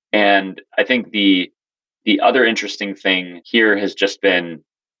 And I think the other interesting thing here has just been,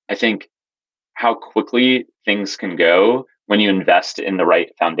 I think, how quickly things can go when you invest in the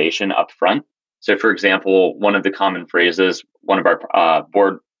right foundation up front. So, for example, one of the common phrases one of our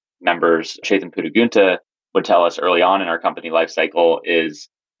board members, Chetan Puttagunta, would tell us early on in our company lifecycle is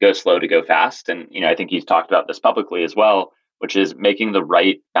go slow to go fast. And I think he's talked about this publicly as well, which is making the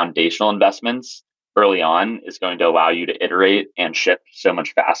right foundational investments early on is going to allow you to iterate and ship so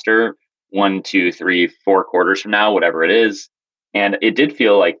much faster 1, 2, 3, 4 quarters from now, whatever it is. And it did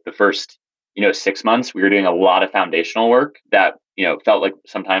feel like the first 6 months, we were doing a lot of foundational work that, felt like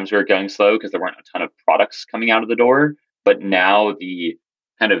sometimes we were going slow because there weren't a ton of products coming out of the door. But now the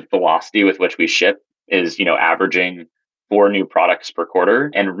kind of velocity with which we ship is, averaging 4 new products per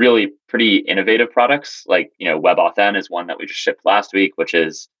quarter, and really pretty innovative products like, WebAuthn is one that we just shipped last week, which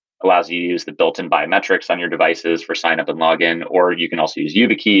allows you to use the built-in biometrics on your devices for sign up and login, or you can also use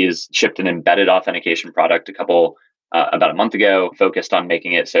YubiKeys. Shipped an embedded authentication product about a month ago, focused on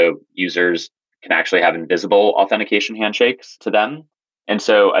making it so users can actually have invisible authentication handshakes to them. And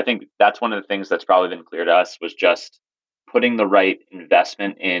so I think that's one of the things that's probably been clear to us was just putting the right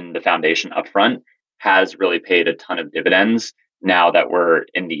investment in the foundation upfront has really paid a ton of dividends now that we're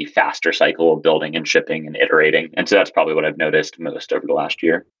in the faster cycle of building and shipping and iterating. And so that's probably what I've noticed most over the last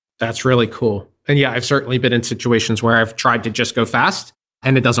year. That's really cool. And yeah, I've certainly been in situations where I've tried to just go fast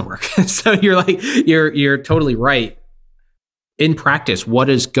and it doesn't work. So you're totally right. In practice, what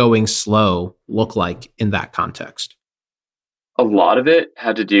does going slow look like in that context? A lot of it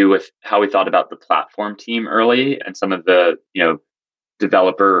had to do with how we thought about the platform team early and some of the,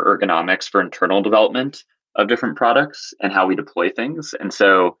 developer ergonomics for internal development of different products and how we deploy things. And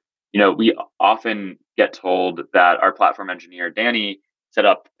so, we often get told that our platform engineer, Danny, set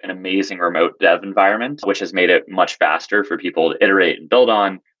up an amazing remote dev environment, which has made it much faster for people to iterate and build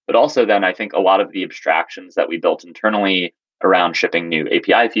on. But also then I think a lot of the abstractions that we built internally around shipping new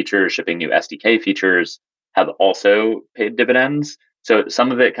API features, shipping new SDK features have also paid dividends. So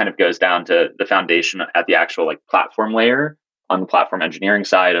some of it kind of goes down to the foundation at the actual platform layer on the platform engineering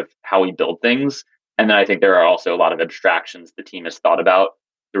side of how we build things. And then I think there are also a lot of abstractions the team has thought about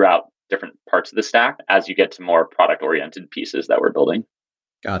throughout different parts of the stack as you get to more product-oriented pieces that we're building.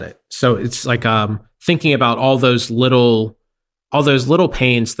 Got it. So it's like thinking about all those little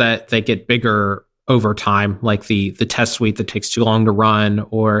pains that get bigger over time, like the test suite that takes too long to run,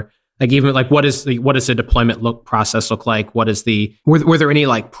 or even what does the deployment process look like? What is were there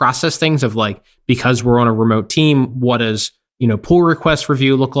any process things of because we're on a remote team, what does pull request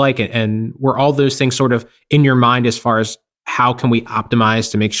review look like, and were all those things sort of in your mind as far as how can we optimize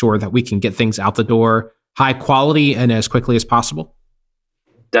to make sure that we can get things out the door high quality and as quickly as possible?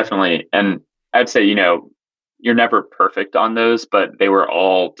 Definitely. And I'd say, you're never perfect on those, but they were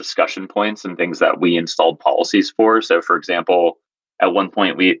all discussion points and things that we installed policies for. So for example, at one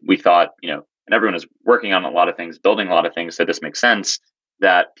point we thought, and everyone was working on a lot of things, building a lot of things. So this makes sense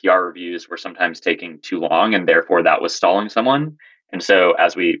that PR reviews were sometimes taking too long and therefore that was stalling someone. And so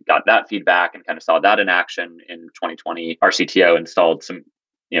as we got that feedback and kind of saw that in action in 2020, our CTO installed some,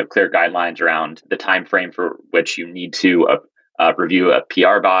 clear guidelines around the time frame for which you need to review a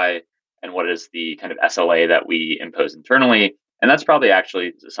PR by, and what is the kind of SLA that we impose internally. And that's probably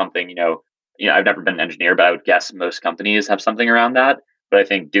actually something, I've never been an engineer, but I would guess most companies have something around that. but I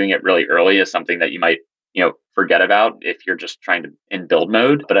think doing it really early is something that you might, forget about if you're just trying to in build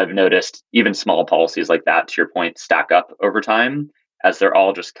mode. But I've noticed even small policies like that, to your point, stack up over time as they're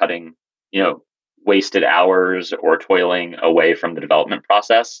all just cutting, wasted hours or toiling away from the development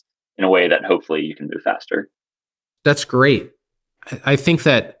process in a way that hopefully you can move faster. That's great. I think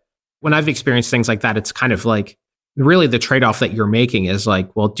that when I've experienced things like that, it's kind of like really the trade-off that you're making is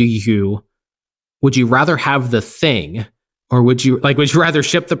like, well, would you rather have the thing, or would you rather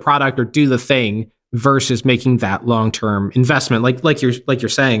ship the product or do the thing versus making that long-term investment like you're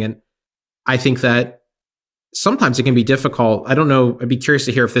saying? And I think that sometimes it can be difficult. I don't know. I'd be curious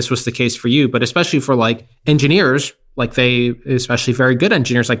to hear if this was the case for you, but especially for like engineers, especially very good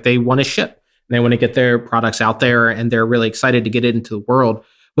engineers, like they want to ship and they want to get their products out there and they're really excited to get it into the world.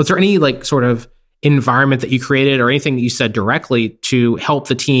 Was there any like sort of environment that you created or anything that you said directly to help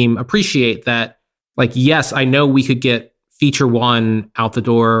the team appreciate that, like, yes, I know we could get feature one out the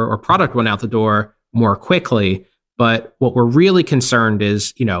door or product one out the door more quickly, but what we're really concerned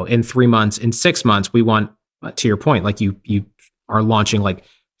is, in 3 months, in 6 months, we want, to your point, like you are launching like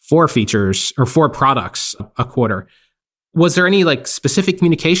 4 features or 4 products a quarter. Was there any like specific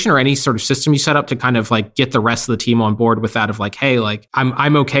communication or any sort of system you set up to kind of like get the rest of the team on board with that of like, hey, like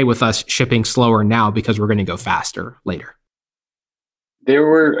I'm okay with us shipping slower now because we're going to go faster later? There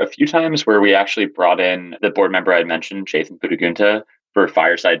were a few times where we actually brought in the board member I mentioned, Chetan Puttagunta, for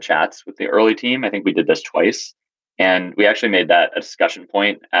fireside chats with the early team. I think we did this twice. And we actually made that a discussion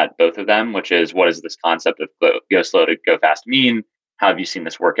point at both of them, which is, what does this concept of go slow to go fast mean? How have you seen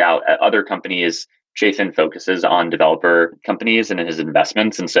this work out at other companies? Chetan focuses on developer companies and his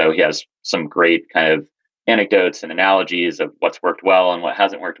investments. And so he has some great kind of anecdotes and analogies of what's worked well and what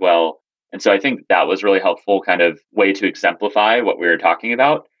hasn't worked well. And so I think that was really helpful kind of way to exemplify what we were talking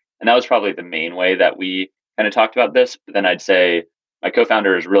about. And that was probably the main way that we kind of talked about this. But then I'd say my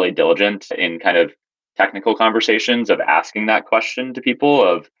co-founder is really diligent in kind of technical conversations of asking that question to people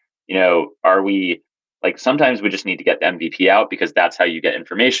of, are we like, sometimes we just need to get the MVP out because that's how you get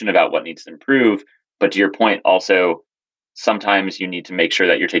information about what needs to improve. But to your point, also, sometimes you need to make sure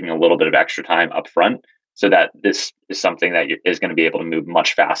that you're taking a little bit of extra time up front so that this is something that is going to be able to move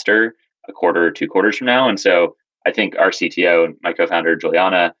much faster a quarter or 2 quarters from now. And so I think our CTO, my co-founder,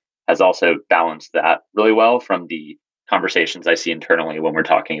 Juliana, has also balanced that really well from the conversations I see internally when we're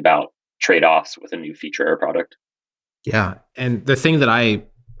talking about trade-offs with a new feature or product. Yeah. And the thing that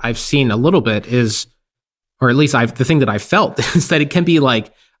I've seen a little bit is, or at least the thing that I felt is that it can be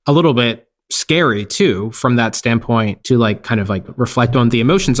like a little bit scary too, from that standpoint, to like kind of like reflect on the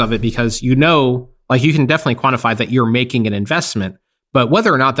emotions of it, because like you can definitely quantify that you're making an investment, but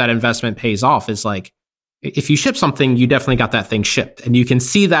whether or not that investment pays off is like, if you ship something, you definitely got that thing shipped and you can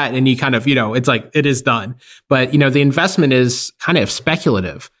see that and you kind of, it's like, it is done. But, the investment is kind of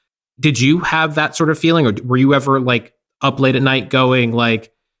speculative. Did you have that sort of feeling, or were you ever like up late at night going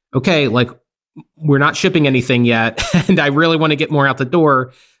like, okay, like we're not shipping anything yet and I really want to get more out the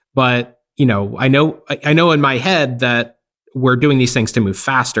door, but I know in my head that we're doing these things to move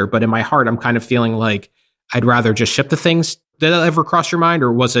faster, but in my heart, I'm kind of feeling like I'd rather just ship the things. Did that ever cross your mind?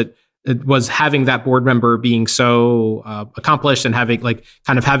 Or was it having that board member being so accomplished and having like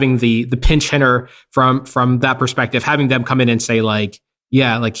kind of having the pinch hitter from that perspective, having them come in and say like,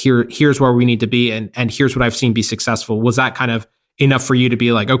 yeah, like here's where we need to be and here's what I've seen be successful. Was that kind of enough for you to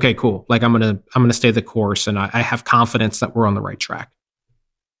be like, okay, cool. Like I'm gonna stay the course and I have confidence that we're on the right track?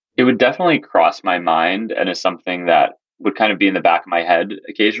 It would definitely cross my mind and is something that would kind of be in the back of my head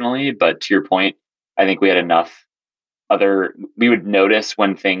occasionally. But to your point, I think we had enough we would notice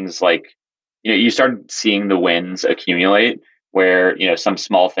when things like, you started seeing the wins accumulate where, some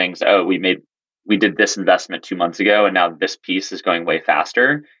small things, we did this investment 2 months ago and now this piece is going way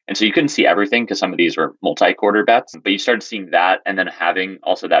faster. And so you couldn't see everything because some of these were multi-quarter bets, but you started seeing that and then having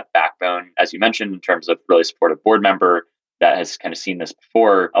also that backbone, as you mentioned, in terms of really supportive board member that has kind of seen this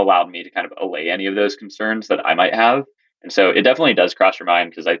before, allowed me to kind of allay any of those concerns that I might have. And so it definitely does cross your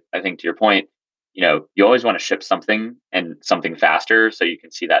mind because I think to your point, you always want to ship something and something faster so you can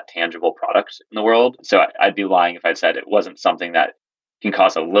see that tangible product in the world. So I'd be lying if I said it wasn't something that can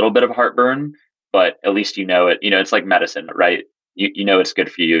cause a little bit of heartburn, but at least it. It's like medicine, right? You know it's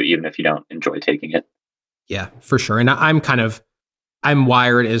good for you even if you don't enjoy taking it. Yeah, for sure. And I'm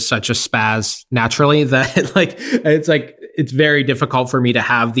wired as such a spaz naturally that it's very difficult for me to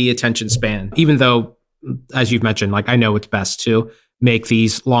have the attention span, even though, as you've mentioned, like I know it's best to make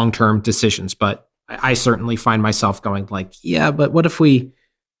these long-term decisions, but I certainly find myself going like, yeah, but what if we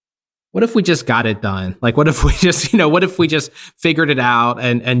just got it done? Like, what if we just, what if we just figured it out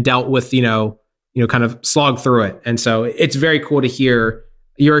and dealt with, kind of slog through it. And so it's very cool to hear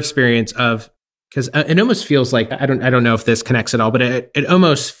your experience of, because it almost feels like, I don't know if this connects at all, but it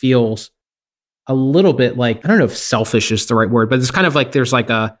almost feels a little bit like, I don't know if selfish is the right word, but it's kind of like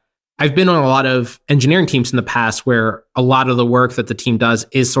I've been on a lot of engineering teams in the past where a lot of the work that the team does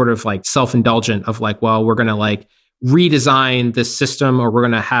is sort of like self-indulgent of like, well, we're going to like redesign this system, or we're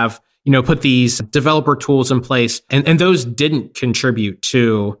going to have, put these developer tools in place. And those didn't contribute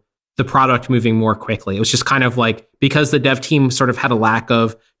to the product moving more quickly. It was just kind of like, because the dev team sort of had a lack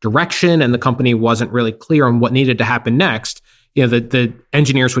of direction and the company wasn't really clear on what needed to happen next, the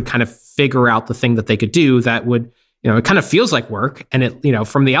engineers would kind of figure out the thing that they could do that would, it kind of feels like work. And it,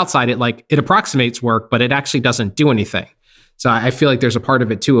 from the outside, it approximates work, but it actually doesn't do anything. So I feel like there's a part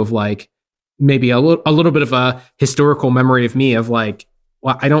of it too, of like, maybe a little bit of a historical memory of me of like,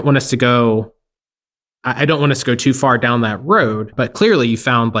 well, I don't want us to go too far down that road. But clearly you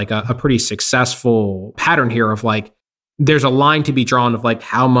found like a pretty successful pattern here of like, there's a line to be drawn of like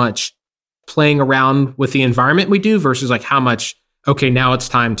how much playing around with the environment we do versus like how much, okay, now it's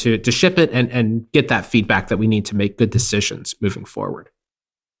time to ship it and get that feedback that we need to make good decisions moving forward.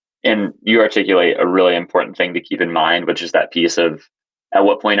 And you articulate a really important thing to keep in mind, which is that piece of at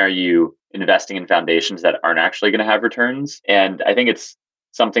what point are you investing in foundations that aren't actually going to have returns? And I think it's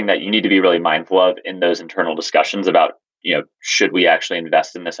something that you need to be really mindful of in those internal discussions about, should we actually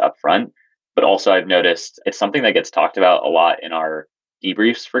invest in this upfront? But also I've noticed it's something that gets talked about a lot in our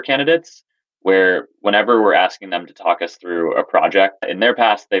debriefs for candidates, where whenever we're asking them to talk us through a project in their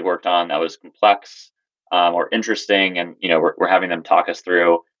past they've worked on that was complex or interesting, and we're having them talk us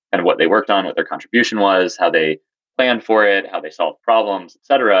through kind of what they worked on, what their contribution was, how they planned for it, how they solved problems,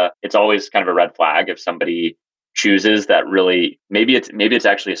 etc. It's always kind of a red flag if somebody chooses that really maybe it's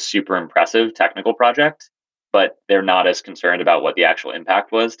actually a super impressive technical project, but they're not as concerned about what the actual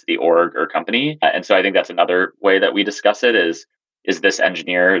impact was to the org or company. And so I think that's another way that we discuss it is this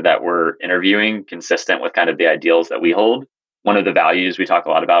engineer that we're interviewing consistent with kind of the ideals that we hold? One of the values we talk a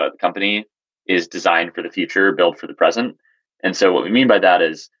lot about at the company is design for the future, build for the present. And so what we mean by that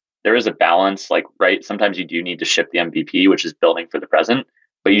is there is a balance, like, right, sometimes you do need to ship the MVP, which is building for the present,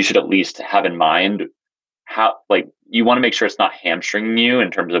 but you should at least have in mind how, like, you want to make sure it's not hamstringing you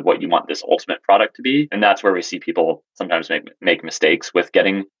in terms of what you want this ultimate product to be. And that's where we see people sometimes make mistakes with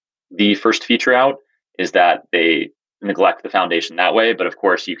getting the first feature out, is that they neglect the foundation that way. But of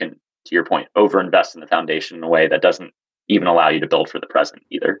course, you can, to your point, overinvest in the foundation in a way that doesn't even allow you to build for the present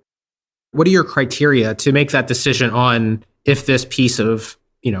either. What are your criteria to make that decision on if this piece of,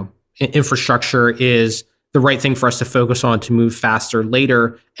 infrastructure is the right thing for us to focus on to move faster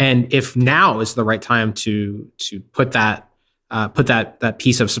later, and if now is the right time to put that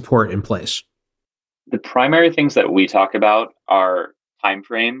piece of support in place? The primary things that we talk about are time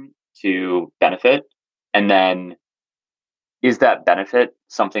frame to benefit, and then is that benefit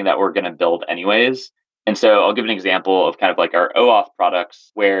something that we're going to build anyways? And so I'll give an example of kind of like our OAuth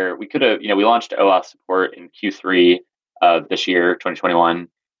products, where we could have, we launched OAuth support in Q3 of this year, 2021.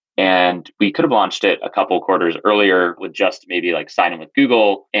 And we could have launched it a couple quarters earlier with just maybe like sign in with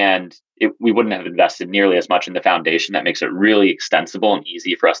Google. And we wouldn't have invested nearly as much in the foundation that makes it really extensible and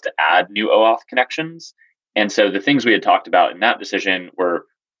easy for us to add new OAuth connections. And so the things we had talked about in that decision were,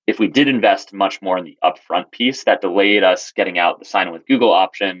 if we did invest much more in the upfront piece, that delayed us getting out the sign in with Google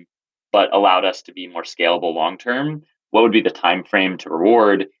option, but allowed us to be more scalable long term, what would be the time frame to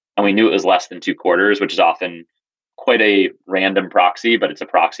reward? And we knew it was less than 2 quarters, which is often quite a random proxy, but it's a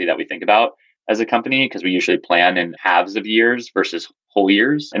proxy that we think about as a company because we usually plan in halves of years versus whole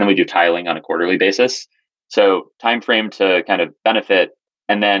years. And then we do tiling on a quarterly basis. So time frame to kind of benefit.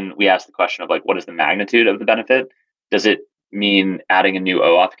 And then we ask the question of like, what is the magnitude of the benefit? Does it mean adding a new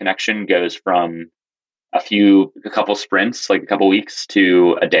OAuth connection goes from a couple sprints, like a couple weeks,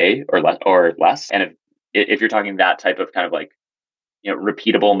 to a day or less? And if you're talking that type of kind of like,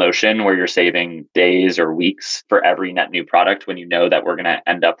 repeatable motion where you're saving days or weeks for every net new product, when you know that we're going to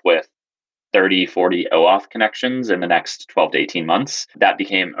end up with 30, 40 OAuth connections in the next 12 to 18 months, that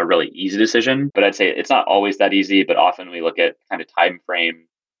became a really easy decision. But I'd say it's not always that easy, but often we look at kind of time frame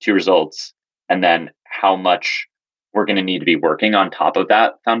to results and then how much we're going to need to be working on top of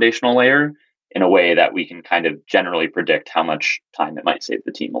that foundational layer in a way that we can kind of generally predict how much time it might save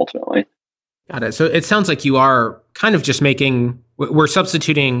the team ultimately. Got it. So it sounds like you are kind of just we're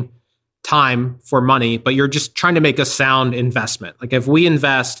substituting time for money, but you're just trying to make a sound investment. Like if we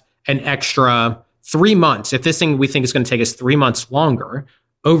invest an extra 3 months, if this thing we think is going to take us 3 months longer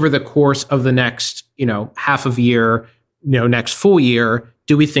over the course of the next, half of year, next full year,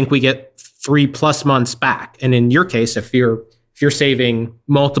 do we think we get 3+ months back? And in your case, if you're if you're saving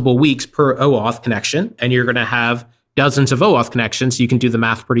multiple weeks per OAuth connection and you're going to have dozens of OAuth connections, you can do the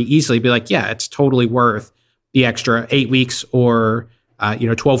math pretty easily. Be like, yeah, it's totally worth the extra 8 weeks or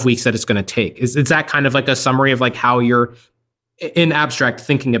 12 weeks that it's going to take. Is that kind of like a summary of like how you're in abstract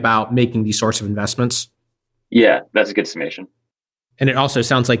thinking about making these sorts of investments? Yeah, that's a good summation. And it also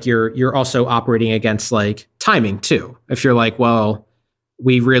sounds like you're also operating against like timing too. If you're like, well,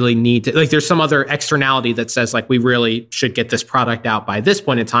 we really need to, like, there's some other externality that says like we really should get this product out by this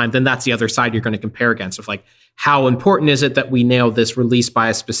point in time, then that's the other side you're going to compare against of like, how important is it that we nail this release by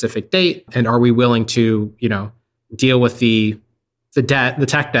a specific date? And are we willing to, deal with the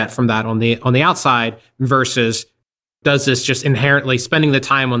tech debt from that on the outside versus does this just inherently spending the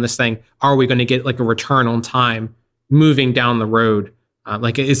time on this thing, are we going to get like a return on time moving down the road?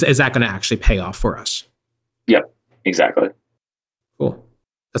 Is that going to actually pay off for us? Yep, exactly. Cool.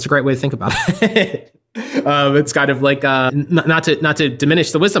 That's a great way to think about it. It's kind of like not to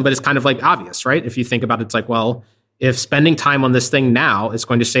diminish the wisdom, but it's kind of like obvious, right? If you think about it, it's like, well, if spending time on this thing now is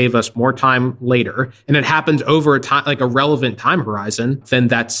going to save us more time later, and it happens over a time, like a relevant time horizon, then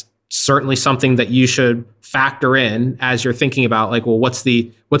that's certainly something that you should factor in as you're thinking about like, well, what's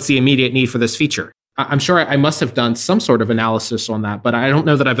the immediate need for this feature? I'm sure I must have done some sort of analysis on that, but I don't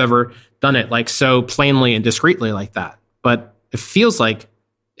know that I've ever done it like so plainly and discreetly like that. But it feels like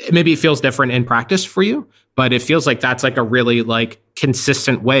maybe it feels different in practice for you, but it feels like that's like a really like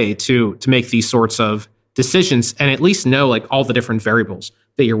consistent way to make these sorts of decisions and at least know like all the different variables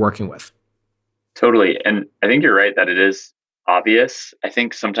that you're working with. Totally. And I think you're right that it is obvious. I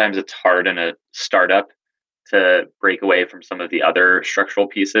think sometimes it's hard in a startup to break away from some of the other structural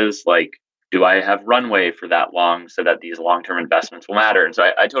pieces. Like, do I have runway for that long so that these long-term investments will matter? And so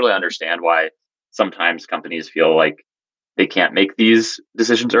I totally understand why sometimes companies feel like they can't make these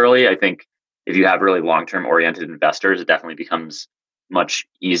decisions early. I think if you have really long-term oriented investors, it definitely becomes much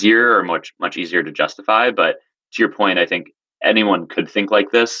easier or much easier to justify. But to your point, I think anyone could think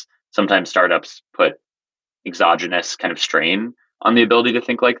like this. Sometimes startups put exogenous kind of strain on the ability to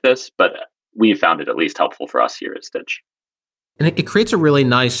think like this, but we found it at least helpful for us here at Stitch. And it creates a really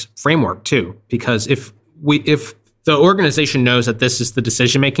nice framework too, because if the organization knows that this is the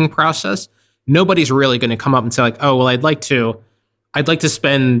decision-making process, nobody's really going to come up and say like, oh, well, I'd like to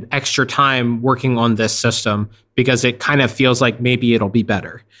spend extra time working on this system because it kind of feels like maybe it'll be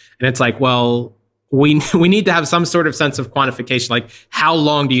better. And it's like, well, we need to have some sort of sense of quantification. Like, how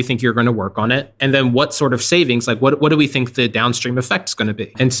long do you think you're going to work on it? And then what sort of savings, like what do we think the downstream effect is going to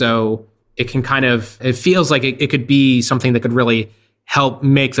be? And so it can it feels like it could be something that could really help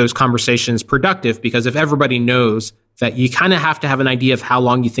make those conversations productive, because if everybody knows that you kind of have to have an idea of how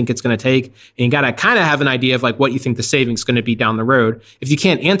long you think it's going to take, and you got to kind of have an idea of like what you think the savings is going to be down the road. If you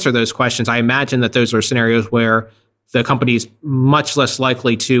can't answer those questions, I imagine that those are scenarios where the company is much less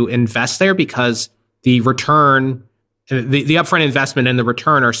likely to invest there because the return, the upfront investment and the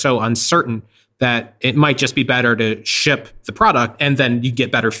return are so uncertain that it might just be better to ship the product and then you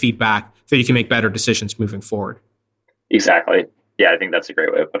get better feedback so you can make better decisions moving forward. Exactly. Yeah, I think that's a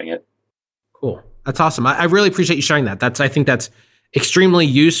great way of putting it. Cool. That's awesome. I really appreciate you sharing that. I think that's extremely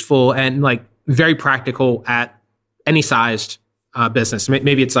useful and like very practical at any sized business.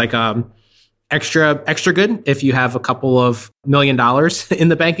 Maybe it's like extra good if you have a couple of $1 million in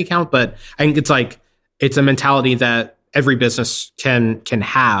the bank account, but I think it's a mentality that every business can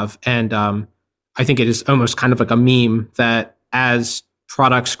have. And I think it is almost kind of like a meme that as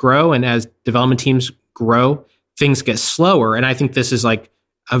products grow and as development teams grow, things get slower. And I think this is like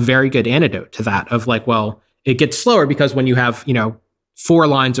a very good antidote to that of like, well, it gets slower because when you have, 4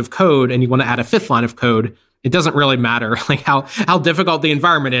 lines of code and you want to add a 5th line of code, it doesn't really matter like how difficult the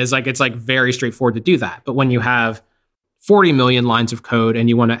environment is. Like, it's like very straightforward to do that. But when you have 40 million lines of code and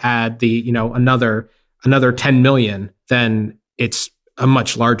you want to add the, another 10 million, then it's a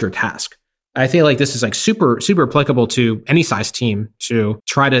much larger task. I feel like this is like super, super applicable to any size team to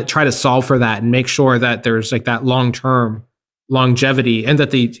try to solve for that and make sure that there's like that long-term longevity and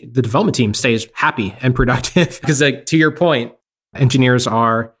that the development team stays happy and productive. Because like, to your point, engineers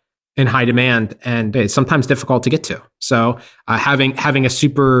are in high demand and it's sometimes difficult to get to. So having a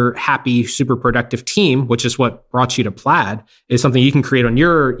super happy, super productive team, which is what brought you to Plaid, is something you can create on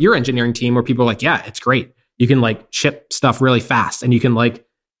your engineering team where people are like, yeah, it's great. You can like ship stuff really fast and you can like,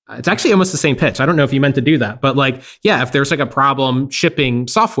 it's actually almost the same pitch. I don't know if you meant to do that, but like, yeah, if there's like a problem shipping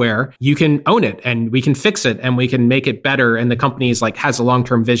software, you can own it and we can fix it and we can make it better. And the company is like, has a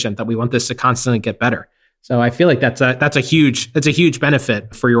long-term vision that we want this to constantly get better. So I feel like that's a huge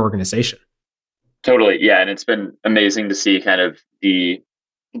benefit for your organization. Totally. Yeah. And it's been amazing to see kind of the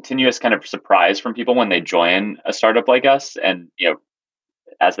continuous kind of surprise from people when they join a startup like us. And,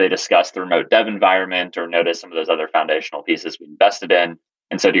 as they discuss the remote dev environment or notice some of those other foundational pieces we invested in.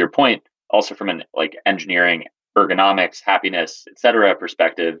 And so to your point, also from an engineering, ergonomics, happiness, et cetera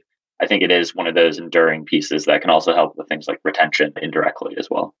perspective, I think it is one of those enduring pieces that can also help with things like retention indirectly as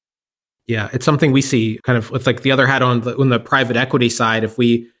well. Yeah, it's something we see kind of with the other hat on the private equity side.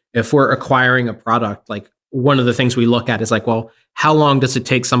 If we're acquiring a product, one of the things we look at is well, how long does it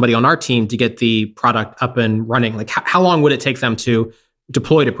take somebody on our team to get the product up and running? How long would it take them to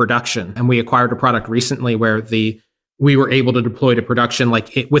deploy to production? And we acquired a product recently where we were able to deploy to production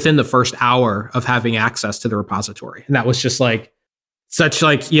within the first hour of having access to the repository, and that was just it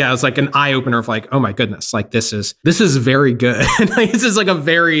was an eye opener of oh my goodness, this is very good. This is a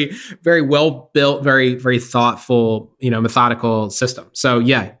very, very well built, very, very thoughtful, methodical system. So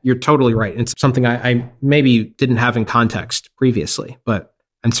yeah, you're totally right. It's something I maybe didn't have in context previously, but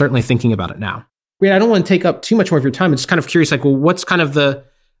I'm certainly thinking about it now. I don't want to take up too much more of your time. I'm just kind of curious, what's kind of the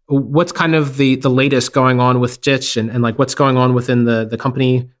latest going on with Stitch and what's going on within the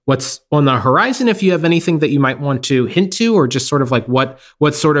company? What's on the horizon? If you have anything that you might want to hint to, or just sort of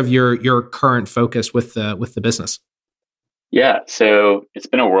what's sort of your current focus with the business? Yeah, so it's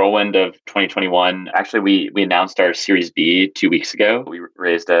been a whirlwind of 2021. Actually, we announced our Series B 2 weeks ago. We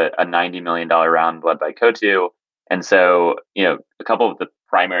raised a $90 million round led by Coatue. And so, a couple of the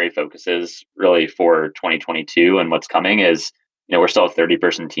primary focuses really for 2022 and what's coming is, we're still a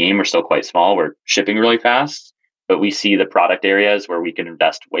 30-person team. We're still quite small. We're shipping really fast, but we see the product areas where we can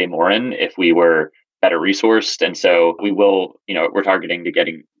invest way more in if we were better resourced. And so we will, we're targeting to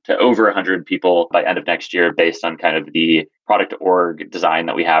getting to over 100 people by end of next year based on kind of the product org design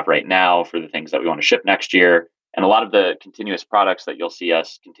that we have right now for the things that we want to ship next year. And a lot of the continuous products that you'll see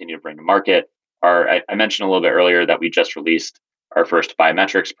us continue to bring to market are, I mentioned a little bit earlier that we just released our first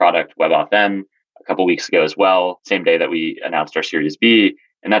biometrics product, WebAuthn, a couple weeks ago as well, same day that we announced our Series B.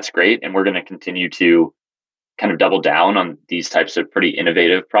 And that's great. And we're going to continue to kind of double down on these types of pretty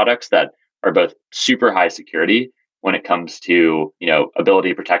innovative products that are both super high security when it comes to, ability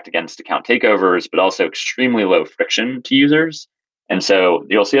to protect against account takeovers, but also extremely low friction to users. And so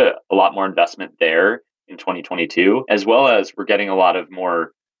you'll see a lot more investment there in 2022, as well as we're getting a lot of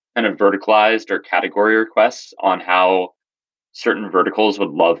more kind of verticalized or category requests on how certain verticals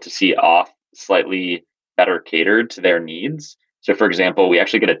would love to see off slightly better catered to their needs. So for example, we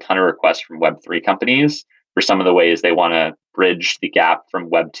actually get a ton of requests from Web3 companies for some of the ways they want to bridge the gap from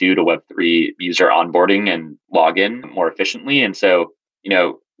Web 2 to Web 3 user onboarding and login more efficiently. And so,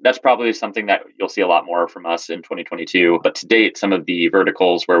 that's probably something that you'll see a lot more from us in 2022. But to date, some of the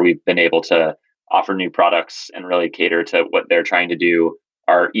verticals where we've been able to offer new products and really cater to what they're trying to do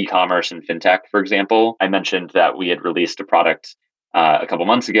are e-commerce and fintech, for example. I mentioned that we had released a product a couple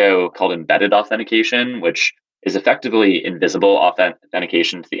months ago called embedded authentication, which is effectively invisible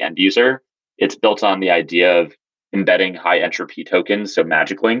authentication to the end user. It's built on the idea of embedding high entropy tokens, so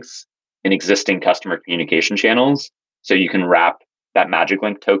magic links, in existing customer communication channels. So you can wrap that magic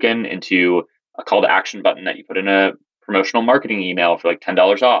link token into a call to action button that you put in a promotional marketing email for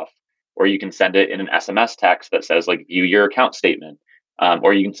 $10 off, or you can send it in an SMS text that says view your account statement,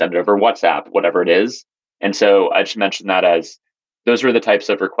 or you can send it over WhatsApp, whatever it is. And so I just mentioned that as those are the types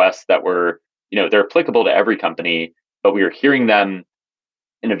of requests that were, they're applicable to every company, but we are hearing them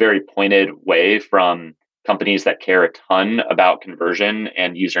in a very pointed way from companies that care a ton about conversion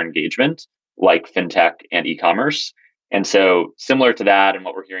and user engagement, like fintech and e-commerce. And so similar to that and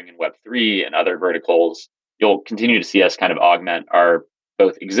what we're hearing in Web3 and other verticals, you'll continue to see us kind of augment our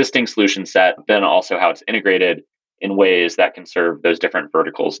both existing solution set, but then also how it's integrated in ways that can serve those different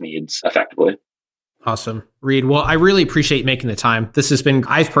verticals' needs effectively. Awesome. Reed, well, I really appreciate making the time.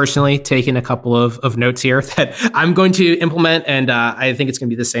 I've personally taken a couple of notes here that I'm going to implement, and I think it's going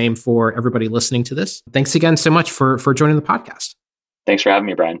to be the same for everybody listening to this. Thanks again so much for joining the podcast. Thanks for having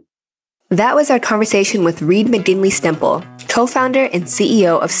me, Brian. That was our conversation with Reed McGinley-Stemple, co-founder and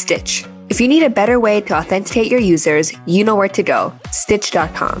CEO of Stitch. If you need a better way to authenticate your users, you know where to go,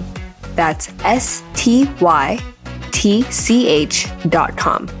 stitch.com. That's STYTCH.com.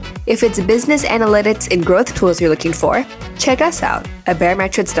 If it's business analytics and growth tools you're looking for, check us out at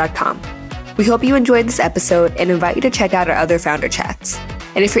baremetrics.com. We hope you enjoyed this episode and invite you to check out our other founder chats.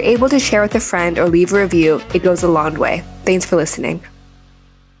 And if you're able to share with a friend or leave a review, it goes a long way. Thanks for listening.